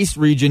quickly. The East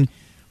region,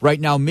 right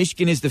now,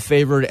 Michigan is the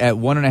favorite at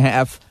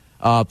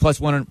 1.5, plus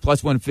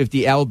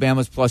 150.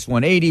 Alabama's plus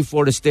 180.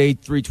 Florida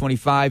State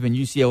 325, and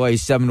UCLA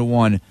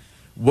 7-1.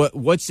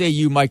 What say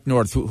you, Mike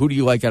North? Who do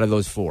you like out of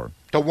those four?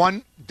 The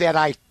one that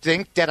I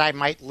think that I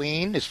might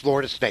lean is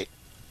Florida State.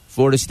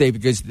 Florida State,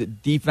 because the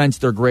defense,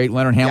 they're great.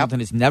 Leonard Hamilton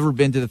has never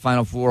been to the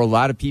Final Four. A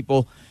lot of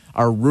people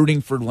are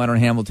rooting for Leonard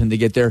Hamilton to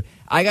get there.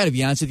 I got to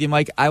be honest with you,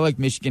 Mike. I like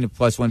Michigan at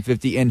plus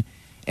 150,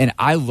 and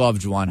I love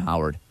Juwan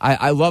Howard.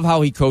 I love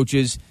how he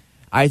coaches.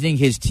 I think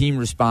his team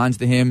responds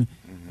to him.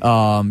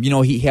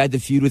 He had the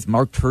feud with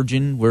Mark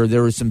Turgeon where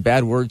there was some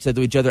bad words said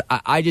to each other.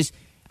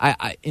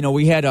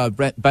 We had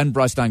Ben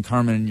Brust on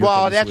Carmen.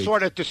 That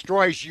sort of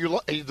destroys you.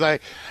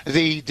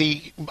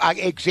 The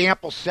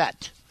example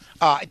set.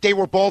 They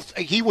were both.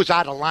 He was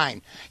out of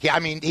line.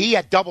 He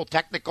had double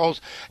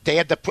technicals. They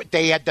had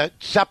to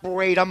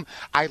separate them.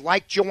 I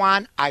like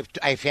Juwan.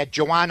 I've had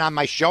Juwan on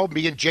my show.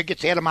 Me and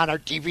Jiggets had him on our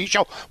TV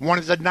show. One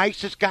of the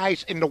nicest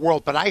guys in the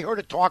world. But I heard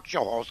a talk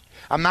show host.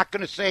 I'm not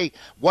going to say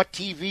what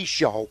TV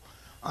show,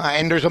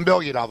 and there's a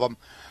million of them.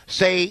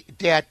 Say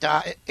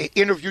that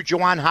interview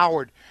Juwan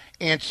Howard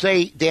and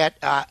say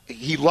that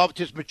he loved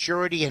his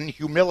maturity and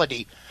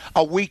humility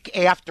a week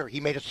after he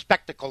made a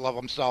spectacle of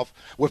himself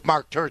with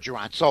Mark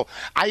Turgeon. So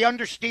I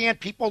understand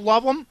people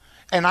love him,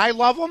 and I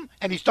love him,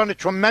 and he's done a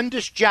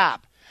tremendous job.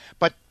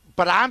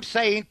 But I'm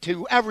saying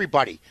to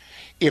everybody,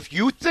 if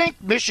you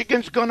think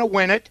Michigan's going to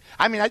win it,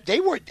 I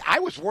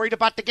was worried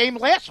about the game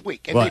last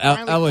week, and they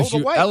finally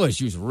pulled away.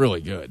 LSU's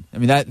really good.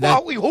 Who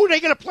are they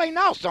going to play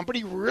now?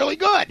 Somebody really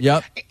good.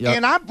 Yep.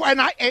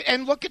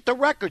 And look at the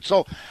record.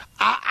 So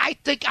I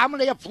think I'm going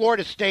to have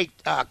Florida State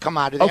come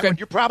out of that. Okay.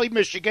 You're probably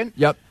Michigan.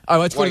 Yep. All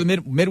right, let's go to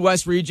the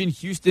Midwest region.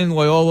 Houston,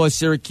 Loyola,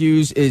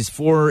 Syracuse is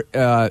plus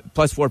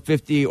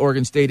 450.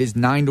 Oregon State is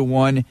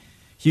 9-1.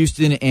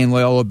 Houston and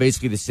Loyola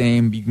basically the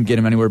same. You can get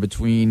them anywhere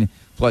between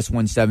plus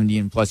 170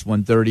 and plus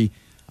 130.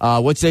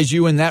 What says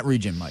you in that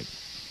region, Mike?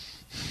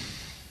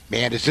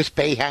 Man, is this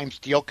Boeheim's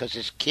deal? Because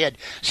his kid.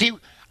 See,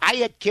 I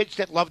had kids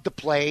that loved to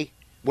play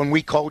when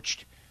we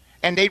coached,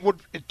 and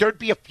there'd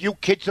be a few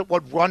kids that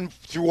would run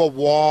through a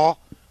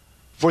wall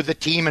for the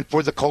team and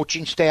for the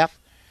coaching staff.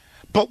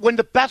 But when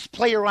the best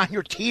player on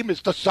your team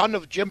is the son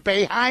of Jim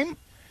Boeheim,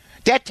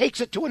 that takes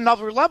it to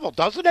another level,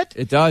 doesn't it?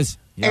 It does.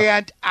 Yep.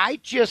 And I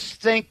just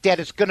think that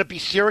it's going to be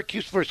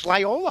Syracuse versus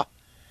Loyola.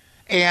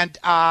 And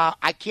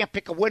I can't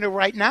pick a winner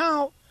right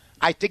now.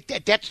 I think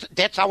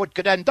that's how it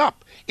could end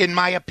up, in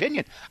my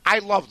opinion. I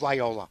love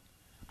Loyola.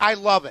 I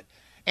love it.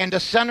 And the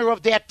center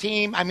of that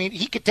team,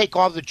 he could take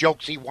all the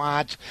jokes he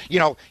wants.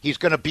 He's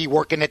going to be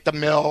working at the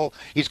mill.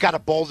 He's got a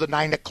bowl the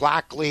 9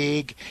 o'clock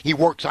league. He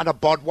works on a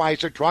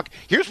Budweiser truck.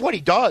 Here's what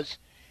he does.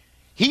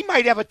 He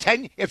might have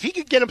if he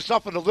could get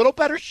himself in a little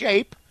better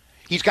shape,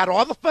 he's got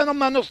all the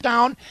fundamentals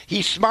down,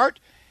 he's smart,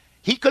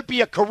 he could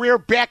be a career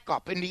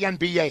backup in the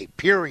NBA,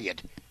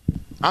 period.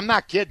 I'm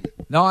not kidding.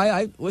 No,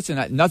 I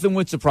listen, nothing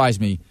would surprise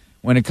me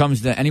when it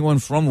comes to anyone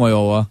from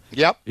Loyola.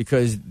 Yep.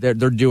 Because they're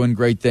doing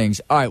great things.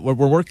 All right, we're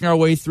working our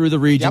way through the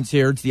regions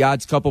here. It's the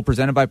odds couple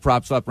presented by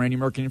PropSwap. Randy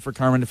Merkin for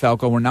Carmen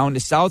DeFalco. We're now in the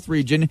South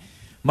region.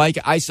 Mike,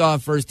 I saw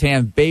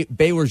firsthand,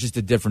 Baylor's just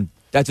a different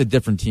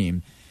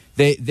team.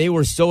 They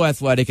were so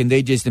athletic, and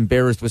they just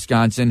embarrassed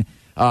Wisconsin.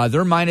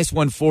 They're minus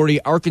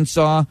 140.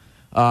 Arkansas,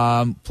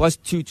 plus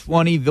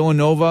 220.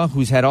 Villanova,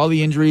 who's had all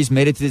the injuries,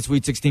 made it to the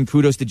Sweet 16.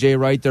 Kudos to Jay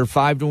Wright. They're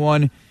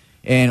 5-1.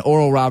 And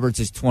Oral Roberts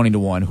is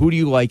 20-1. Who do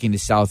you like in the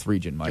South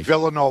region, Mike?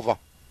 Villanova.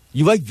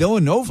 You like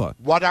Villanova?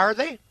 What are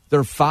they?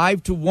 They're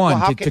 5-1. Well,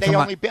 how can they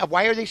only be?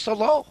 Why are they so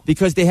low?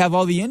 Because they have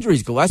all the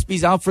injuries.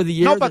 Gillespie's out for the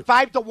year. No, but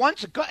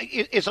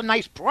 5-1 is a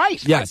nice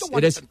price. Yes,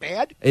 5-1 isn't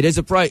bad. It is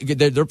a price.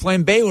 They're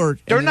playing Baylor.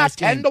 They're not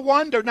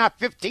 10-1. They're not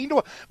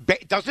 15-1.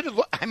 Doesn't it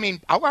look? I mean,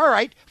 all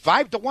right,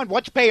 5-1.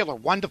 What's Baylor?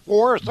 1-4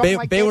 or something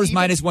like that? Baylor's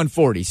minus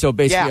 140. So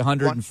basically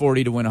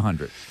 140 to win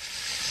 100.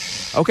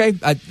 Okay.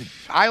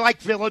 I like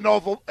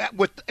Villanova.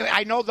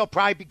 I know they'll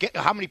probably be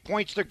getting how many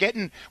points they're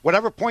getting.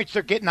 Whatever points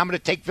they're getting, I'm going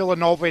to take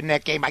Villanova in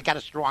that game. I got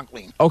a strong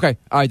lean. Okay.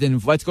 All right, then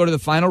let's go to the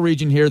final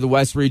region here, the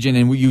West region.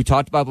 And you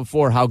talked about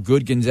before how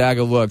good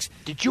Gonzaga looks.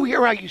 Did you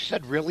hear how you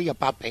said really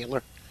about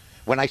Baylor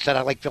when I said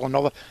I like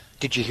Villanova?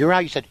 Did you hear how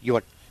you said, you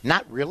went,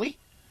 not really?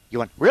 You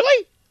went,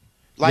 really?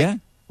 Like, yeah.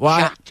 Well,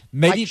 shocked.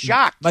 Maybe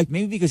shocked. Like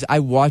maybe because I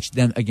watched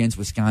them against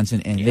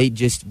Wisconsin and they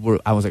just were.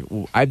 I was like,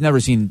 I've never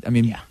seen. I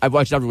mean, I've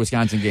watched every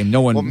Wisconsin game.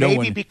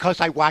 Maybe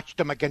because I watched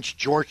them against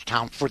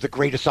Georgetown for the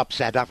greatest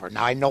upset ever.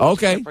 Now I know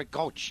it's a different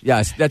coach.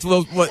 Yes, that's a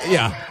little.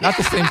 Not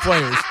the same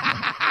players.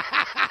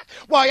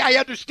 Well, I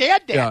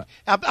understand that.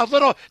 Yeah. A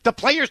little. The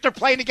players they're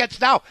playing against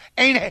now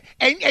ain't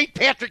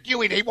Patrick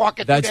Ewing. They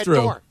walking through that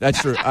door.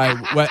 That's true. All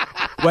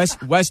right,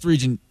 West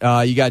region.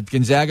 You got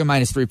Gonzaga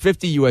minus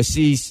 350,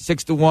 USC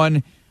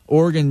 6-1.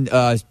 Oregon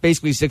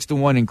basically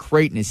 6-1, and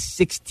Creighton is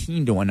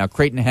 16-1. Now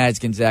Creighton has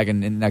Gonzaga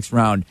in the next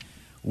round.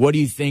 What do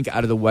you think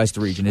out of the West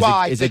region?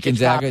 Is it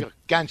Gonzaga?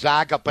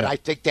 Gonzaga, but I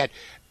think that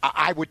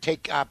I would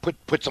take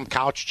put some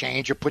couch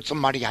change or put some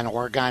money on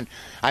Oregon.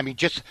 I mean,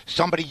 just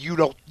somebody you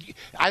don't.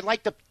 I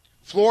like the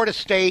Florida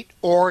State,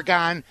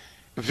 Oregon,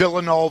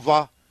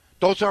 Villanova.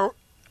 Those are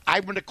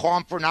I'm going to call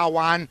them from now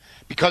on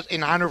because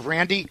in honor of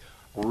Randy.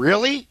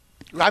 Really?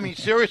 I mean,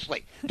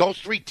 seriously, those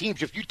three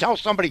teams, if you tell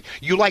somebody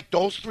you like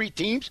those three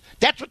teams,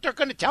 that's what they're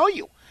going to tell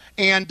you.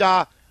 And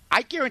I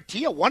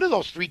guarantee you one of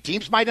those three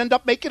teams might end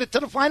up making it to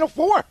the Final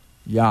Four.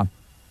 Yeah,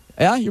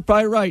 you're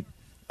probably right.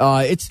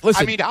 Listen.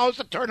 I mean, how's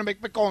the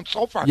tournament been going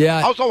so far? Yeah.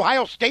 How's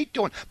Ohio State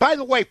doing? By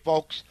the way,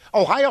 folks,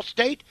 Ohio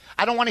State,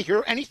 I don't want to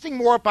hear anything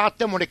more about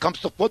them when it comes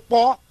to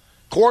football,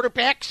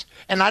 quarterbacks,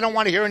 and I don't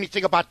want to hear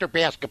anything about their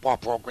basketball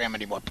program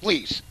anymore.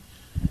 Please.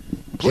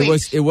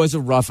 It was a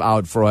rough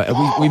out for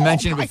us. We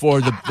mentioned it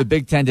before. The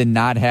Big Ten did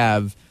not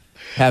have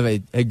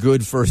a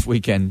good first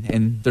weekend,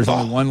 and there's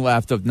only one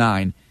left of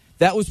 9.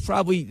 That was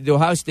probably the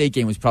Ohio State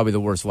game was probably the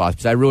worst loss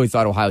because I really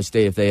thought Ohio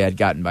State, if they had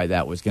gotten by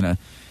that, was going to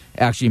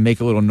actually make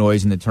a little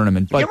noise in the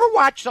tournament. But you ever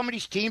watch some of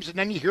these teams and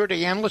then you hear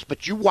the analysts,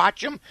 but you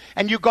watch them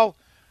and you go,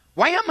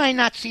 why am I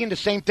not seeing the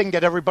same thing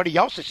that everybody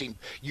else is seeing?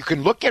 You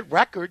can look at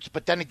records,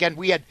 but then again,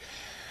 we had.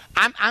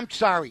 I'm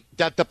sorry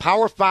that the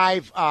Power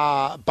 5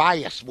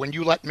 bias when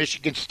you let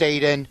Michigan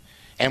State in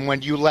and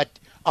when you let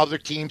other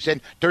teams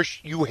in,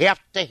 you have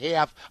to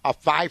have a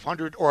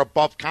 500 or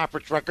above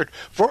conference record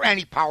for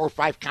any Power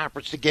 5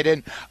 conference to get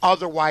in.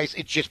 Otherwise,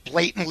 it's just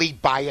blatantly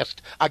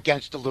biased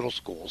against the little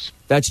schools.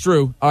 That's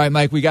true. All right,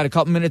 Mike, we got a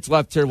couple minutes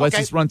left here. Let's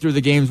just run through the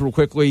games real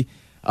quickly.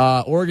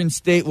 Oregon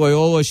State,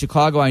 Loyola,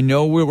 Chicago. I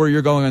know where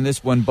you're going on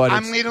this one, but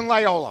I'm leaning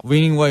Loyola.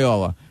 Leaning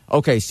Loyola.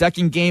 Okay,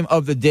 second game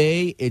of the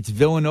day, it's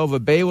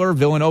Villanova-Baylor.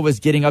 Villanova's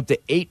getting up to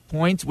 8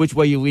 points. Which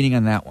way are you leaning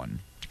on that one?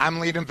 I'm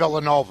leading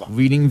Villanova.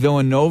 Leading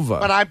Villanova.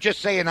 But I'm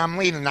just saying I'm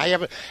leaning.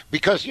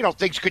 Because,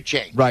 things could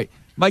change. Right.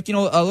 Mike,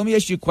 let me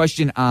ask you a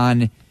question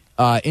on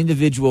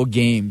individual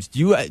games. Do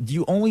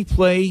you only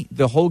play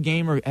the whole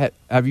game, or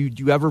do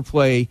you ever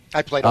play?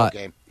 I played the whole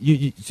game.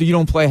 So you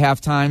don't play half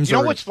times? You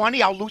know what's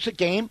funny? I'll lose a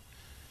game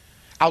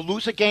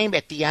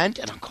at the end,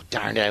 and I'll go,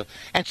 darn it.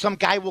 And some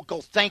guy will go,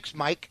 thanks,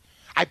 Mike.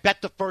 I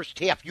bet the first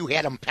half you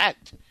had them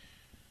pegged.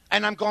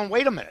 And I'm going,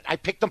 wait a minute. I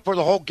picked them for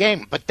the whole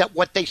game. But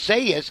what they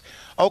say is,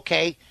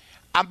 okay,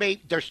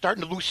 they're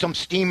starting to lose some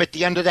steam at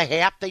the end of the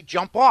half. They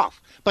jump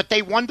off. But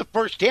they won the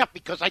first half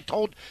because I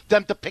told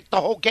them to pick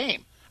the whole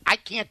game. I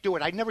can't do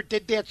it. I never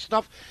did that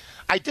stuff.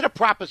 I did a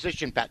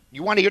proposition bet.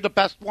 You want to hear the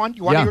best one?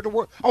 You want to hear the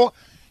word? Oh,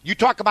 you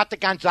talk about the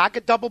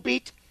Gonzaga double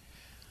beat?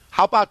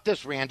 How about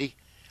this, Randy?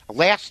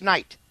 Last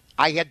night,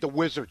 I had the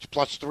Wizards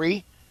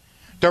 +3.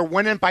 They're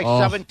winning by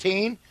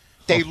 17.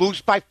 They lose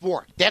by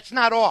 4. That's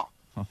not all.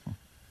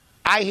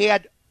 I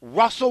had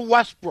Russell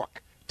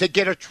Westbrook to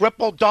get a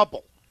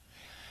triple-double.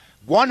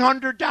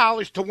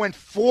 $100 to win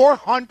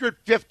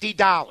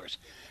 $450.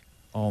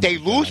 They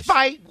lose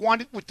by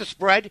 1 with the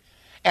spread,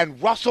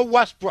 and Russell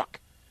Westbrook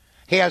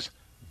has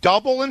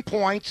double in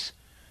points,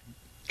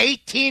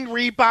 18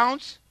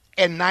 rebounds,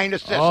 and 9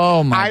 assists.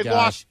 Oh, my gosh. I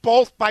lost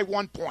both by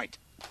 1 point.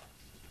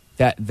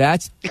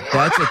 That's a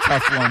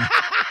tough one.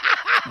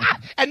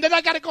 And then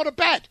I got to go to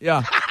bed.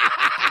 Yeah.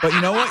 But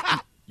you know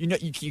what?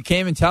 You can't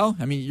even tell.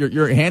 I mean,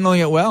 you're handling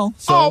it well.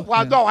 So,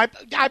 no, I'm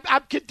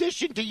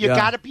conditioned to. You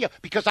got to be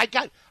because I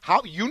got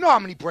how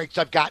many breaks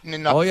I've gotten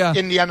in the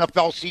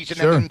NFL season.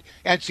 Sure.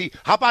 And see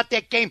how about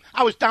that game?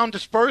 I was down to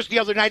Spurs the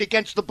other night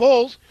against the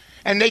Bulls,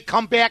 and they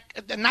come back.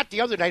 Not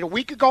the other night, a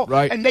week ago,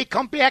 right? And they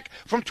come back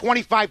from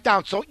 25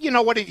 down. So you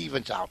know what? It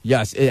evens out.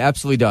 Yes, it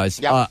absolutely does.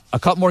 Yep. A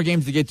couple more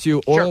games to get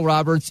to. Oral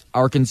Roberts,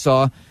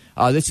 Arkansas.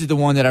 This is the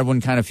one that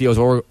everyone kind of feels.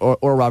 Oral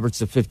Roberts,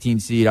 the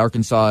 15 seed.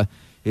 Arkansas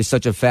is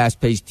such a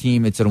fast-paced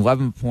team. It's an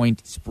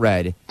 11-point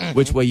spread. Mm-hmm.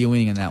 Which way are you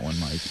leaning in that one,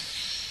 Mike?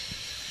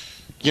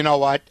 You know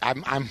what?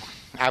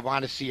 I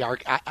want to see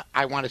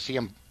I want to see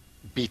them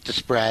beat the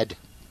spread.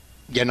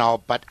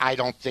 But I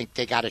don't think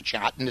they got a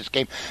shot in this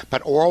game.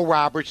 But Oral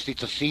Roberts,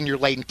 it's a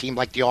senior-laden team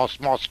like the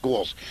all-small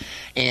schools.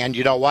 And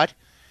you know what?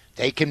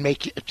 They can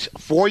make it.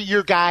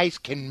 4-year guys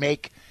can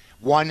make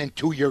 1- and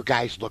 2-year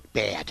guys look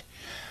bad.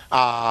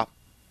 I'd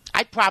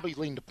probably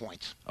lean the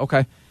points.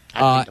 Okay.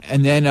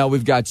 And then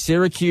we've got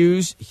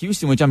Syracuse,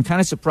 Houston, which I'm kind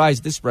of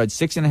surprised this spread.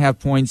 6.5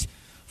 points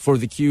for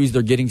the Qs.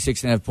 They're getting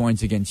 6.5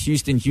 points against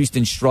Houston.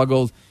 Houston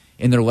struggled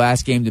in their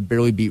last game to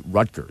barely beat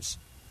Rutgers.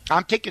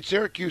 I'm taking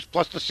Syracuse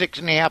plus the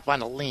 6.5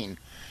 on a lean.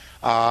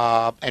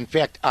 In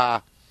fact,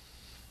 I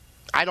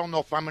don't know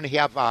if I'm going to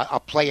have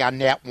a play on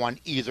that one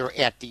either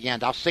at the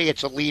end. I'll say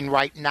it's a lean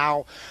right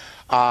now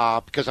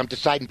because I'm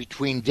deciding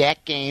between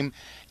that game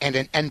and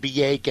an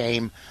NBA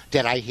game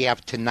that I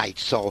have tonight.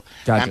 So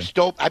gotcha. I'm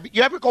still.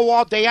 You ever go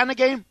all day on a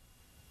game?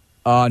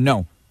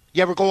 No.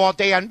 You ever go all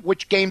day on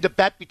which game to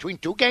bet between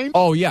two games?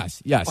 Oh,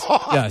 yes. Yes.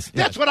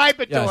 That's what I've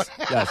been doing.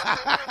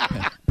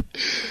 Yes.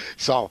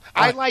 So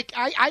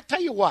I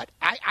tell you what,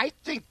 I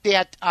think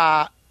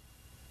that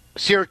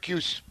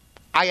Syracuse,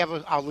 I have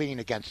a lean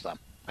against them,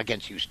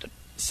 against Houston.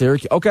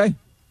 Syracuse, okay.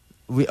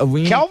 A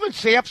lean? Kelvin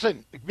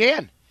Sampson,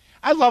 man,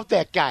 I love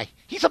that guy.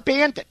 He's a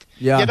bandit.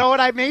 Yeah. You know what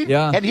I mean?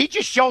 Yeah. And he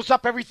just shows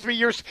up every 3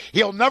 years.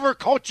 He'll never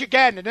coach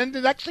again. And then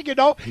the next thing you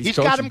know, he's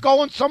got him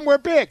going somewhere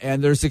big.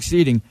 And they're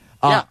succeeding.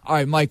 Yeah. All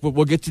right, Mike,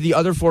 we'll get to the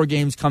other 4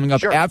 games coming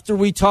up after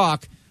we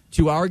talk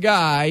to our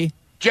guy,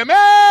 Jimmy!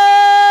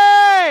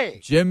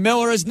 Jim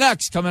Miller is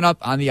next, coming up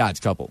on The Odds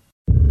Couple.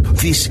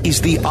 This is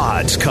The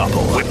Odds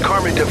Couple with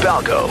Carmen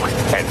DeFalco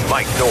and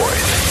Mike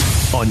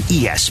North on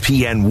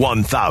ESPN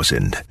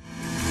 1000.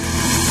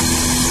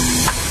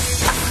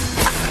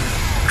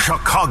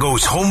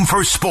 Chicago's home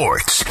for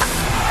sports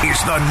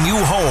is the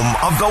new home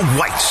of the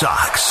White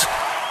Sox.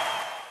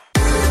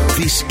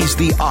 This is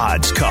The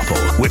Odds Couple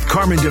with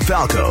Carmen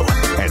DeFalco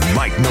and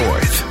Mike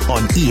North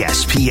on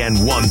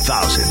ESPN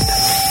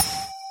 1000.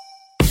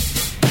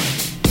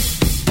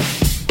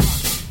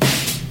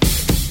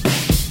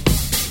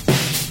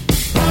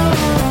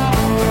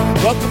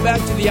 Welcome back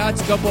to The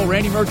Odds Couple.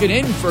 Randy Merkin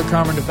in for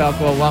Carmen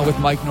DeFalco along with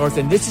Mike North.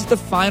 And this is the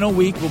final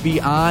week. We'll be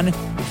on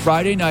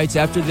Friday nights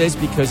after this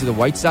because of the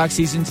White Sox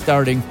season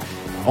starting.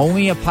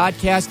 Only a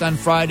podcast on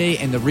Friday,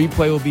 and the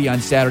replay will be on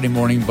Saturday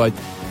morning. But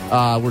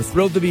we're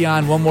thrilled to be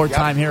on one more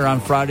time here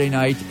on Friday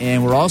night.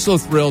 And we're also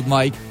thrilled,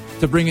 Mike,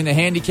 to bring in the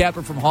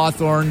handicapper from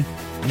Hawthorne.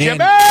 Man, this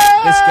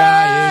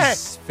guy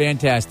is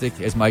fantastic.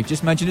 As Mike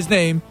just mentioned his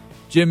name,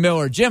 Jim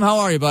Miller. Jim, how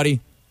are you, buddy?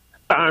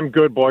 I'm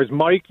good, boys.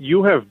 Mike,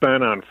 you have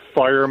been on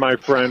fire, my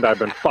friend. I've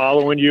been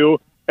following you,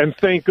 and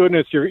thank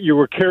goodness you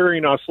were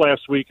carrying us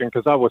last weekend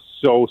because I was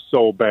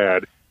so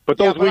bad. But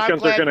those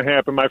weekends are going to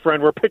happen, my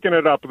friend. We're picking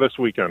it up this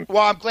weekend.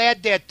 Well, I'm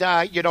glad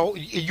that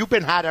you've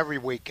been hot every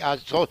week.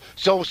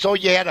 So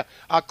you had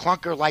a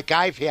clunker like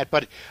I've had,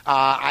 but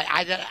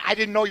I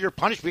didn't know your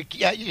punishment.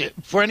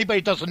 For anybody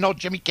who doesn't know,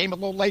 Jimmy came a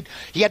little late.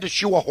 He had to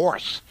shoe a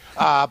horse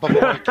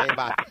before he came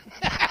on.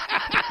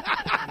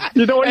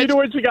 You know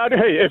what you got?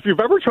 Hey, if you've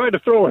ever tried to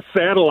throw a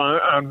saddle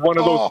on one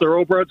of those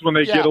thoroughbreds when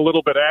they get a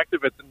little bit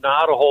active, it's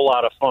not a whole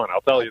lot of fun.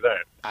 I'll tell you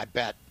that. I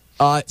bet.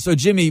 So,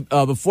 Jimmy,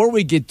 before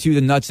we get to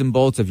the nuts and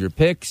bolts of your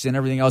picks and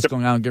everything else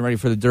going on, getting ready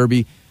for the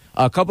Derby,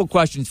 a couple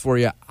questions for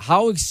you.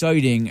 How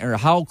exciting or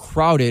how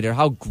crowded or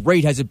how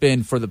great has it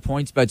been for the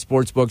PointsBet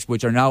Sportsbooks,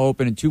 which are now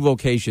open in 2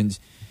 locations,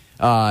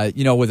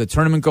 with a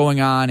tournament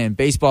going on and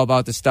baseball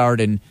about to start?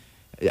 And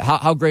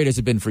how great has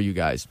it been for you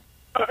guys?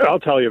 I'll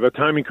tell you, the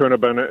timing couldn't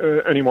have been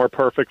any more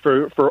perfect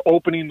for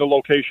opening the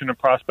location in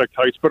Prospect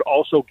Heights, but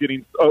also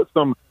getting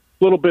some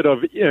little bit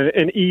of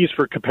an ease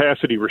for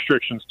capacity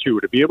restrictions, too,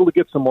 to be able to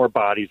get some more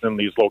bodies in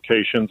these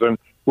locations. And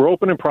we're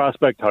open in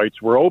Prospect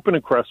Heights. We're open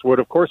in Crestwood.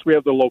 Of course, we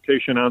have the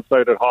location on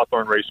site at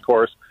Hawthorne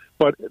Racecourse,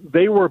 but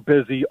they were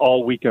busy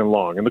all weekend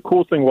long. And the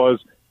cool thing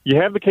was you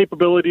have the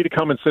capability to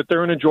come and sit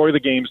there and enjoy the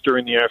games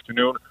during the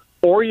afternoon,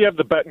 or you have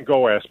the bet and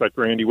go aspect,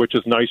 Randy, which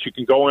is nice. You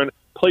can go in,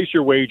 place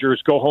your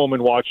wagers, go home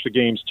and watch the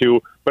games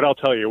too. But I'll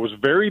tell you, it was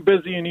very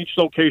busy in each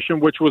location,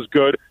 which was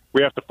good.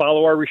 We have to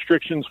follow our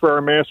restrictions for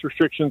our mass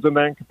restrictions and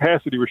then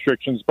capacity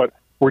restrictions. But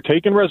we're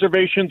taking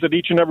reservations at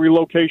each and every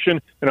location,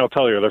 and I'll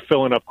tell you, they're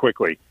filling up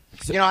quickly.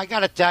 I got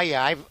to tell you,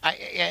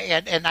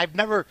 I've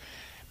never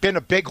been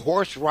a big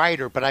horse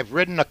rider, but I've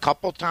ridden a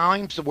couple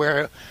times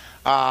where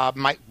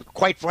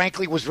quite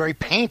frankly, was very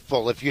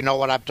painful, if you know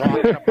what I'm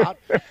talking about.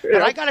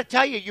 But I got to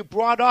tell you, you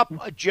brought up,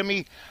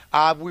 Jimmy,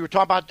 we were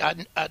talking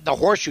about the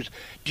horseshoes.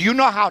 Do you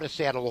know how to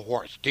saddle a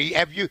horse?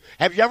 Have you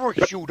ever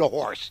shoed a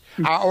horse?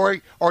 Or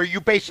are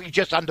you basically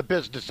just on the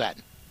business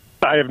end?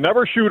 I have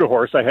never shoed a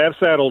horse. I have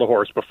saddled a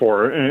horse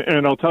before.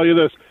 And I'll tell you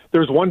this,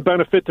 there's one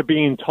benefit to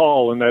being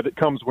tall, and that it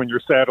comes when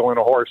you're saddling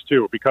a horse,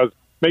 too, because it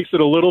makes it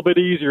a little bit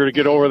easier to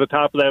get over the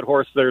top of that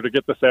horse there to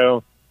get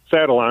the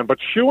saddle on. But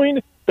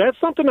shoeing, that's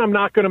something I'm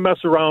not going to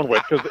mess around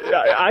with because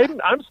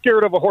I'm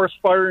scared of a horse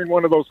firing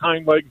one of those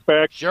hind legs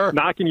back,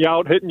 knocking you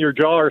out, hitting your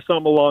jaw or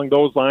something along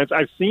those lines.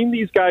 I've seen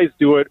these guys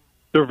do it.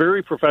 They're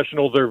very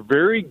professional. They're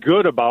very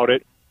good about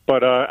it.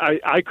 But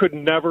I could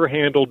never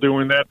handle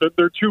doing that.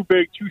 They're too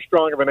big, too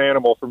strong of an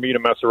animal for me to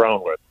mess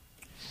around with.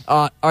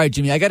 All right,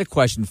 Jimmy, I got a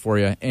question for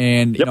you.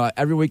 And you know,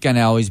 every weekend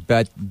I always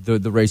bet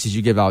the races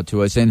you give out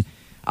to us. And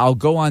I'll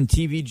go on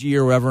TVG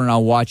or wherever, and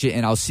I'll watch it,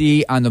 and I'll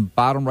see on the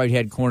bottom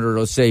right-hand corner,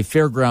 it'll say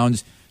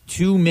Fairgrounds,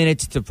 2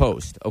 minutes to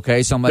post.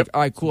 Okay, so I'm like,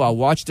 all right, cool, I'll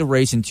watch the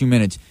race in 2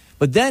 minutes.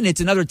 But then it's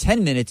another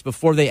 10 minutes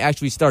before they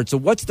actually start. So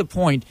what's the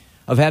point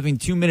of having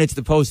 2 minutes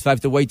to post if I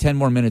have to wait 10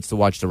 more minutes to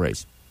watch the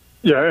race?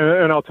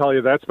 Yeah, and I'll tell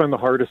you, that's been the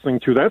hardest thing,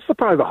 too. That's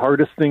probably the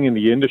hardest thing in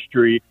the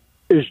industry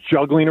is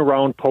juggling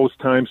around post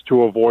times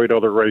to avoid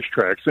other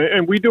racetracks.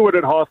 And we do it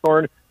at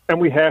Hawthorne,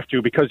 and we have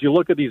to, because you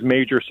look at these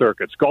major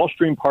circuits.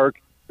 Gulfstream Park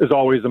is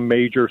always a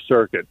major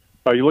circuit.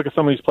 You look at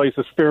some of these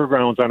places,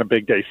 Fairgrounds on a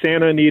big day,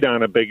 Santa Anita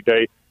on a big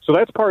day. So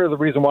that's part of the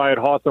reason why at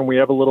Hawthorne we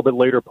have a little bit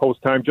later post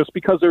time, just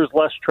because there's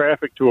less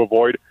traffic to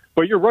avoid.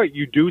 But you're right,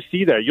 you do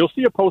see that. You'll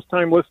see a post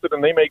time listed,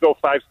 and they may go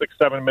 5, 6,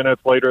 7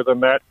 minutes later than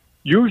that.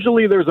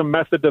 Usually there's a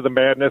method to the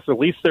madness, at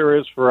least there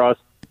is for us.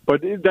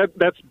 But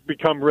that's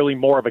become really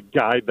more of a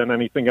guide than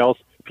anything else.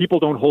 People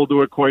don't hold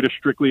to it quite as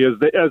strictly as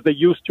they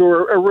used to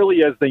or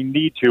really as they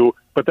need to,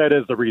 but that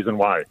is the reason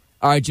why.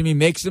 All right, Jimmy,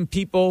 make some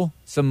people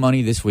some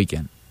money this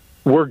weekend.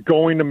 We're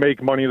going to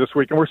make money this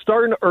weekend. We're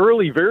starting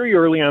early, very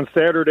early on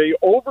Saturday,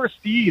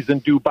 overseas in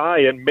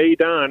Dubai and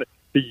Maidan.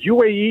 The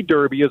UAE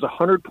Derby is a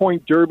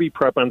 100-point Derby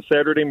prep on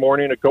Saturday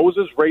morning. It goes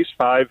as race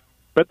 5.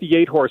 Bet the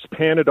 8-horse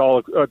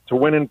Panadol to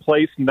win in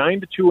place,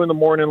 9-2 in the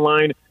morning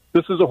line.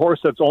 This is a horse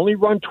that's only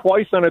run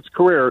twice on its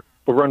career,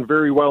 but run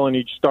very well in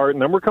each start.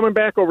 And then we're coming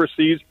back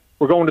overseas.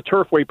 We're going to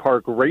Turfway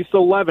Park, race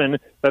 11.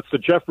 That's the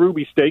Jeff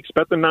Ruby Stakes.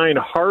 Bet the 9,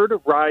 Hard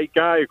Rye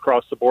Guy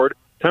across the board,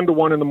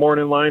 10-1 in the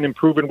morning line,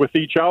 improving with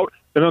each out.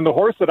 And then the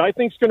horse that I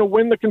think is going to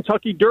win the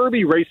Kentucky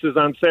Derby races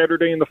on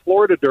Saturday and the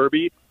Florida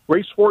Derby,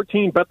 race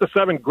 14, bet the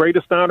 7,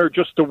 Greatest Honor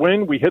just to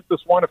win. We hit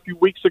this one a few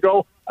weeks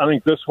ago. I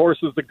think this horse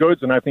is the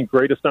goods, and I think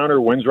Greatest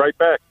Honor wins right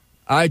back.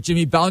 All right,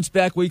 Jimmy, bounce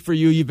back week for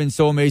you. You've been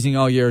so amazing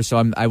all year,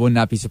 so I would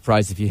not be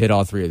surprised if you hit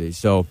all 3 of these.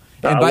 So,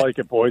 I like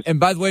it, boys. And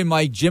by the way,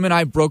 Mike, Jim and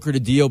I brokered a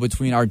deal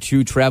between our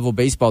 2 travel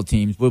baseball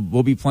teams.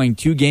 We'll be playing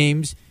 2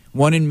 games,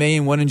 one in May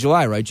and one in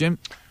July, right, Jim?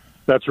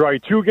 That's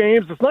right, 2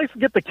 games. It's nice to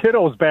get the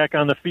kiddos back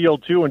on the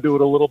field, too, and do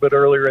it a little bit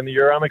earlier in the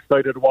year. I'm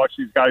excited to watch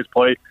these guys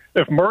play.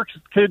 If Merck's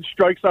kid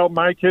strikes out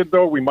my kid,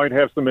 though, we might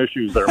have some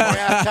issues there.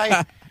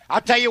 Yeah, I'll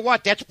tell you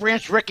what, that's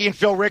Branch Rickey and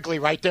Phil Wrigley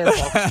right there,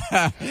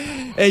 folks.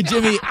 Hey,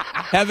 Jimmy,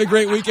 have a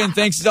great weekend.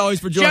 Thanks, as always,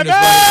 for joining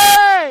us,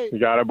 buddy. You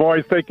got it,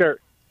 boys. Take care.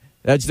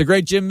 That's the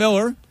great Jim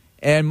Miller.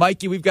 And,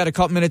 Mikey, we've got a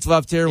couple minutes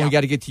left here, and we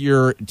got to get to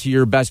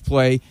your best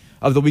play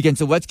of the weekend.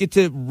 So let's get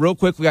to, real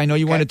quickly, I know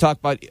you want to talk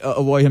about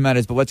Eloy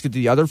Jimenez, but let's get to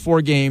the other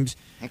 4 games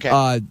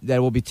that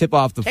will be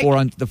tip-off, the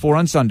four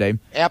on Sunday.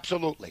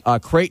 Absolutely.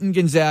 Creighton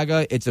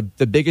Gonzaga, it's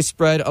the biggest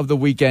spread of the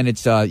weekend.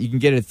 It's you can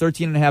get it at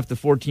 13.5 to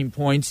 14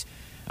 points.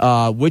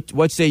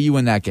 What say you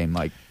in that game,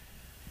 Mike?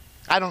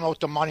 I don't know what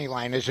the money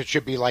line is. It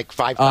should be like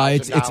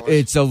 $5,000.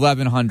 It's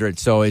 1,100.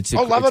 So it's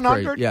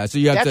 1,100. Yeah. So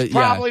you have That's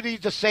probably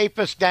the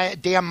safest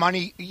damn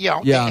money. You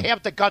know, they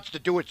have the guts to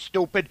do it.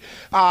 Stupid.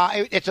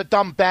 It's a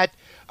dumb bet.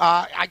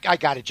 I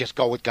got to just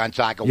go with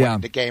Gonzaga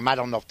winning the game. I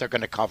don't know if they're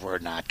going to cover or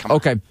not. Come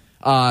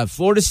on.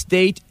 Florida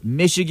State,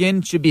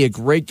 Michigan should be a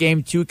great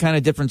game. 2 kind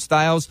of different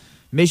styles.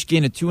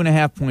 Michigan a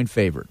 2.5-point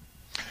favorite.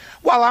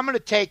 Well, I'm going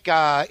to take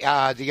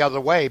the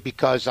other way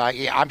because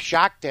I'm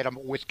shocked that a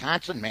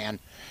Wisconsin man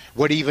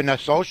would even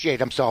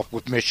associate himself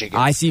with Michigan.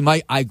 I see.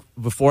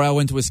 Before I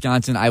went to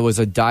Wisconsin, I was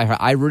a diehard.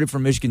 I rooted for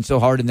Michigan so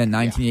hard in that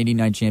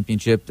 1989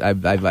 championship. I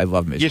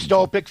love Michigan. You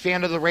still a big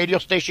fan of the radio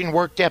station you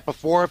worked at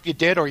before, if you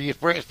did, or are you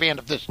a fan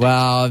of this station?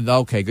 Well,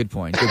 okay, good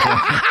point.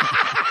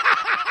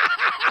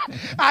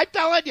 I'm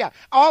telling you,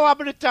 all I'm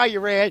going to tell you,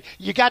 Rand,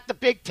 you got the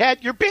Big Ten.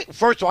 You're big.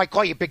 First of all, I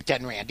call you Big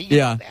Ten, Randy. You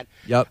know that.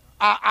 Yep.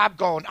 I'm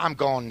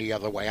going the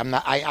other way.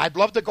 I'd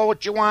love to go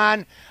with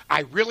Juwan.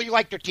 I really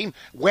like their team.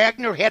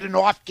 Wagner had an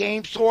off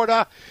game,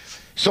 sorta.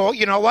 So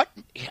you know what?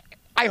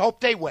 I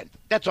hope they win.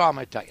 That's all I'm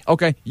going to tell you.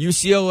 Okay,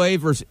 UCLA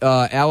versus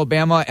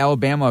Alabama.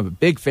 Alabama, a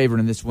big favorite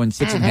in this one,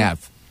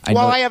 6.5.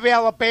 I have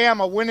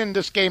Alabama winning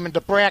this game in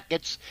the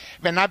brackets.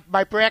 And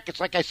my brackets,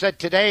 like I said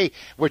today,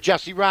 with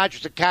Jesse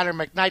Rogers and Connor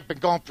McKnight, been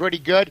going pretty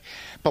good.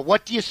 But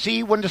what do you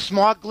see when the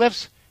smog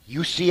lifts?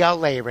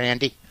 UCLA,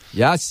 Randy.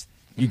 Yes.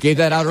 You gave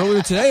that out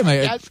earlier today,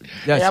 man.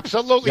 Yes,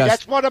 absolutely. Yes.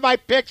 That's one of my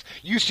picks.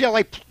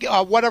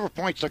 UCLA, whatever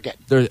points they're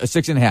getting. They're a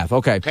 6.5.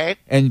 Okay.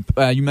 And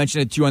you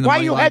mentioned it too on the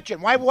money line. Why are you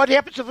hedging? What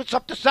happens if it's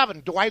up to 7?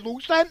 Do I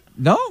lose then?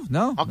 No.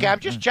 Okay, I'm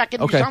just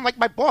checking. Okay. You sound like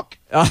my book.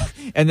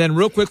 And then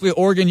real quickly,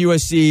 Oregon,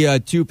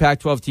 USC, 2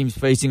 Pac-12 teams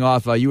facing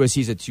off.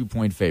 USC's a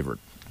 2-point favorite.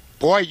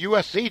 Boy,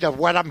 USC,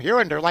 what I'm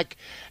hearing, they're like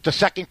the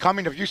second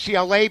coming of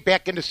UCLA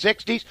back in the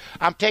 60s.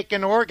 I'm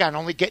taking Oregon,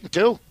 only getting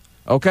 2.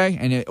 Okay,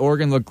 and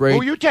Oregon looked great.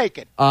 Who are you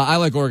taking? I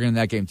like Oregon in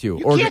that game, too.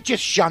 You can't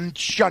just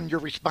shun your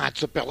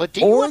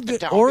responsibility.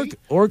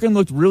 Oregon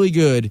looked really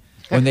good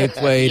when they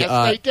played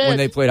when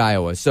they played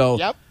Iowa. So,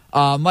 yep.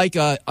 Mike,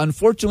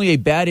 unfortunately, a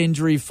bad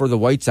injury for the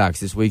White Sox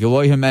this week.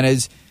 Eloy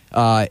Jimenez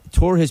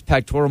tore his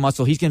pectoral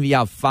muscle. He's going to be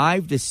out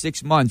 5 to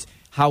 6 months.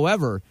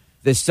 However,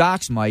 the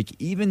Sox, Mike,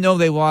 even though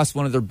they lost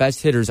one of their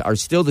best hitters, are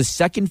still the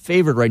second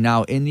favorite right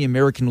now in the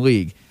American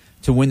League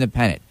to win the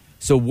pennant.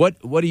 So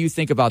what do you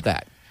think about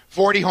that?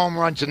 40 home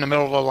runs in the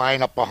middle of the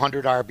lineup,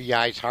 100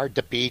 RBIs, hard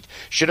to beat.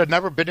 Should have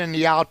never been in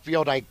the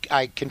outfield.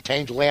 I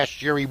contained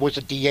last year he was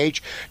a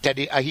DH. That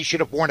he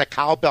should have worn a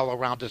cowbell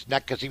around his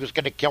neck because he was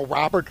going to kill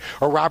Robert,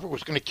 or Robert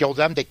was going to kill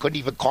them. They couldn't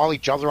even call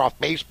each other off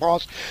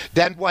baseballs.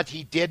 Then what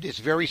he did is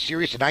very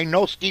serious, and I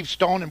know Steve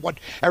Stone, and what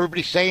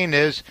everybody's saying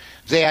is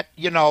that,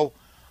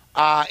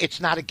 it's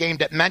not a game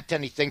that meant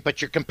anything,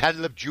 but your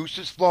competitive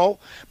juices flow.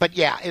 But,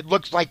 yeah, it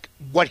looks like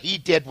what he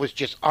did was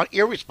just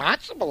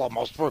irresponsible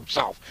almost for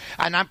himself.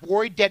 And I'm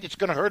worried that it's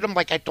going to hurt him,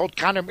 like I told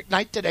Connor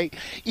McKnight today,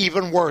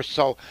 even worse.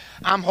 So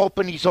I'm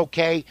hoping he's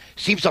okay.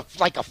 Seems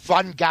like a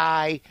fun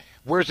guy.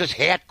 Wears his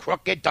hat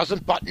crooked,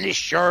 doesn't button his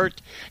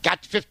shirt,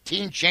 got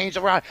 15 chains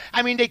around.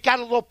 I mean, they got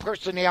a little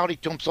personality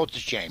to him, so it's a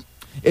shame.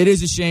 It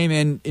is a shame,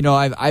 and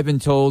I've been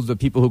told the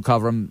people who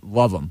cover him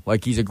love him.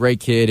 Like, he's a great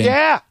kid, and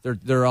yeah,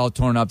 they're all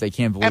torn up. They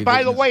can't believe it. And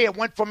by the way, it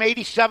went from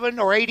 87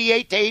 or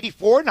 88 to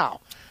 84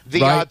 now.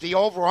 The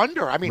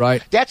over-under. I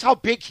mean, That's how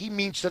big he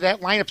means to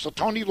that lineup. So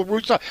Tony La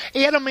Russa,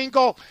 Adam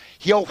Engel,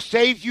 he'll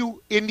save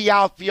you in the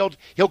outfield.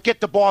 He'll get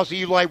the balls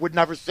Eloy would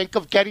never think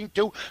of getting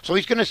to. So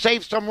he's going to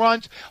save some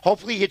runs.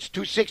 Hopefully he hits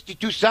 260,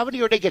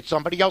 270, or they get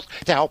somebody else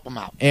to help him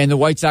out. And the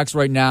White Sox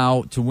right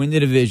now, to win the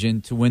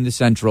division, to win the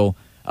Central,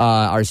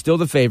 are still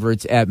the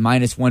favorites at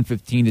minus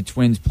 115, the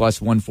Twins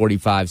plus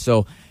 145.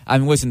 So,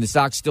 listen, the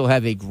Sox still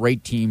have a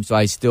great team, so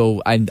I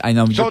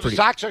know. So the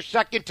Sox are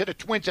second to the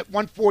Twins at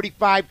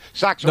 145,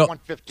 Sox are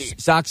 115.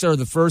 Sox are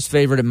the first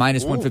favorite at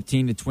minus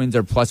 115, the Twins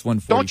are plus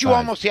 145. Don't you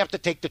almost have to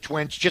take the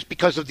Twins just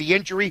because of the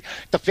injury,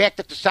 the fact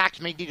that the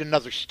Sox may need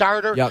another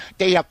starter? Yep.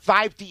 They have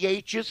 5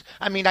 DHs.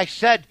 I mean, I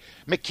said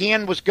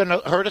McCann was going to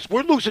hurt us.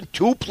 We're losing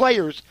 2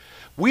 players.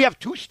 We have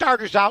 2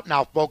 starters out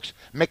now, folks,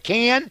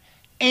 McCann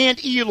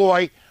and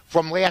Eloy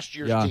from last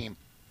year's team.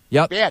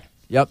 Yep. Bad.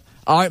 Yep.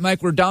 All right,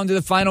 Mike, we're down to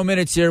the final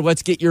minutes here.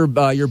 Let's get your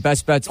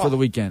best bets for the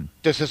weekend.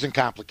 This isn't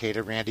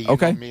complicated, Randy. You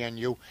know me and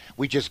you.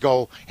 We just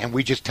go and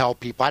we just tell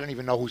people. I don't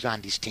even know who's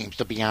on these teams,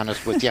 to be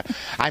honest with you.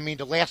 I mean,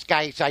 the last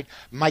guy,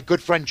 my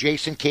good friend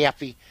Jason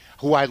Caffey,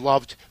 who I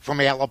loved from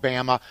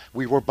Alabama.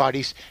 We were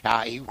buddies.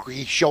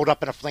 He showed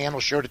up in a flannel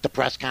shirt at the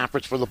press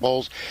conference for the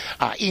Bulls.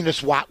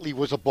 Enos Watley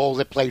was a Bull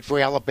that played for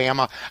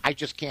Alabama. I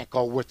just can't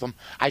go with them.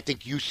 I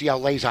think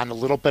UCLA's on a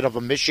little bit of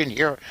a mission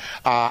here.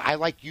 I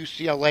like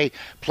UCLA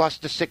plus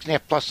the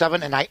 6.5, plus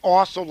 7, and I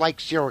also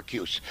like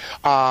Syracuse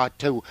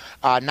to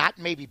not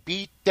maybe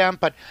beat them,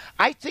 but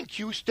I think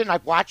Houston,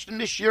 I've watched them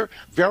this year,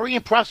 very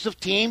impressive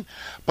team,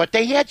 but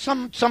they had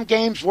some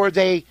games where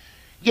they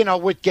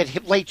would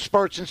get late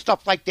spurts and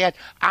stuff like that.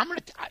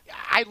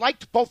 I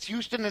liked both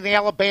Houston and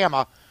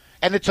Alabama,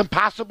 and it's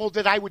impossible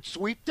that I would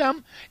sweep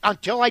them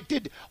until I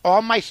did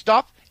all my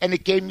stuff, and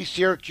it gave me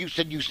Syracuse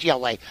and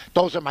UCLA.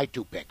 Those are my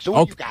 2 picks. So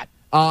what you got?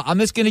 I'm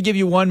just going to give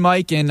you one,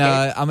 Mike, and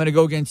I'm going to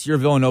go against your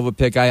Villanova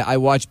pick. I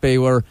watched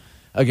Baylor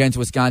against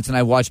Wisconsin.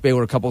 I watched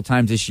Baylor a couple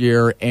times this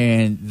year,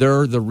 and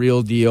they're the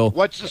real deal.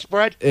 What's the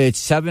spread?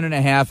 It's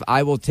 7.5.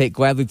 I will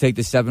gladly take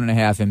the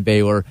 7.5 in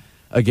Baylor.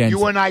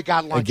 You and I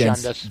got lunch on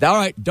this. All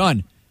right,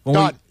 done.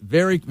 Done.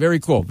 Very,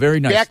 very cool. Very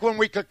nice. Back when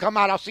we could come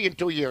out, I'll see you in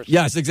 2 years.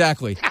 Yes,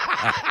 exactly.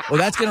 Well,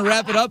 that's going to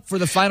wrap it up for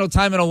the final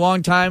time in a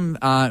long time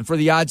for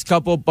the Odds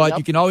Couple. But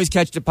you can always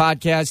catch the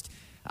podcast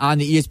on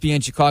the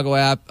ESPN Chicago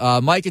app.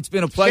 Mike, it's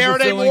been a pleasure.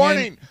 Saturday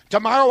morning.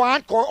 Tomorrow,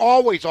 Encore,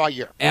 always all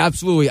year.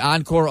 Absolutely.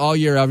 Encore all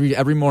year,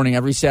 every morning,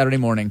 every Saturday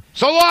morning.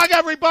 So long,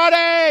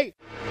 everybody.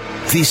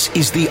 This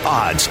is The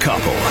Odds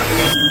Couple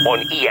on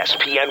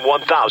ESPN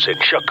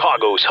 1000,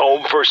 Chicago's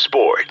home for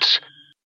sports.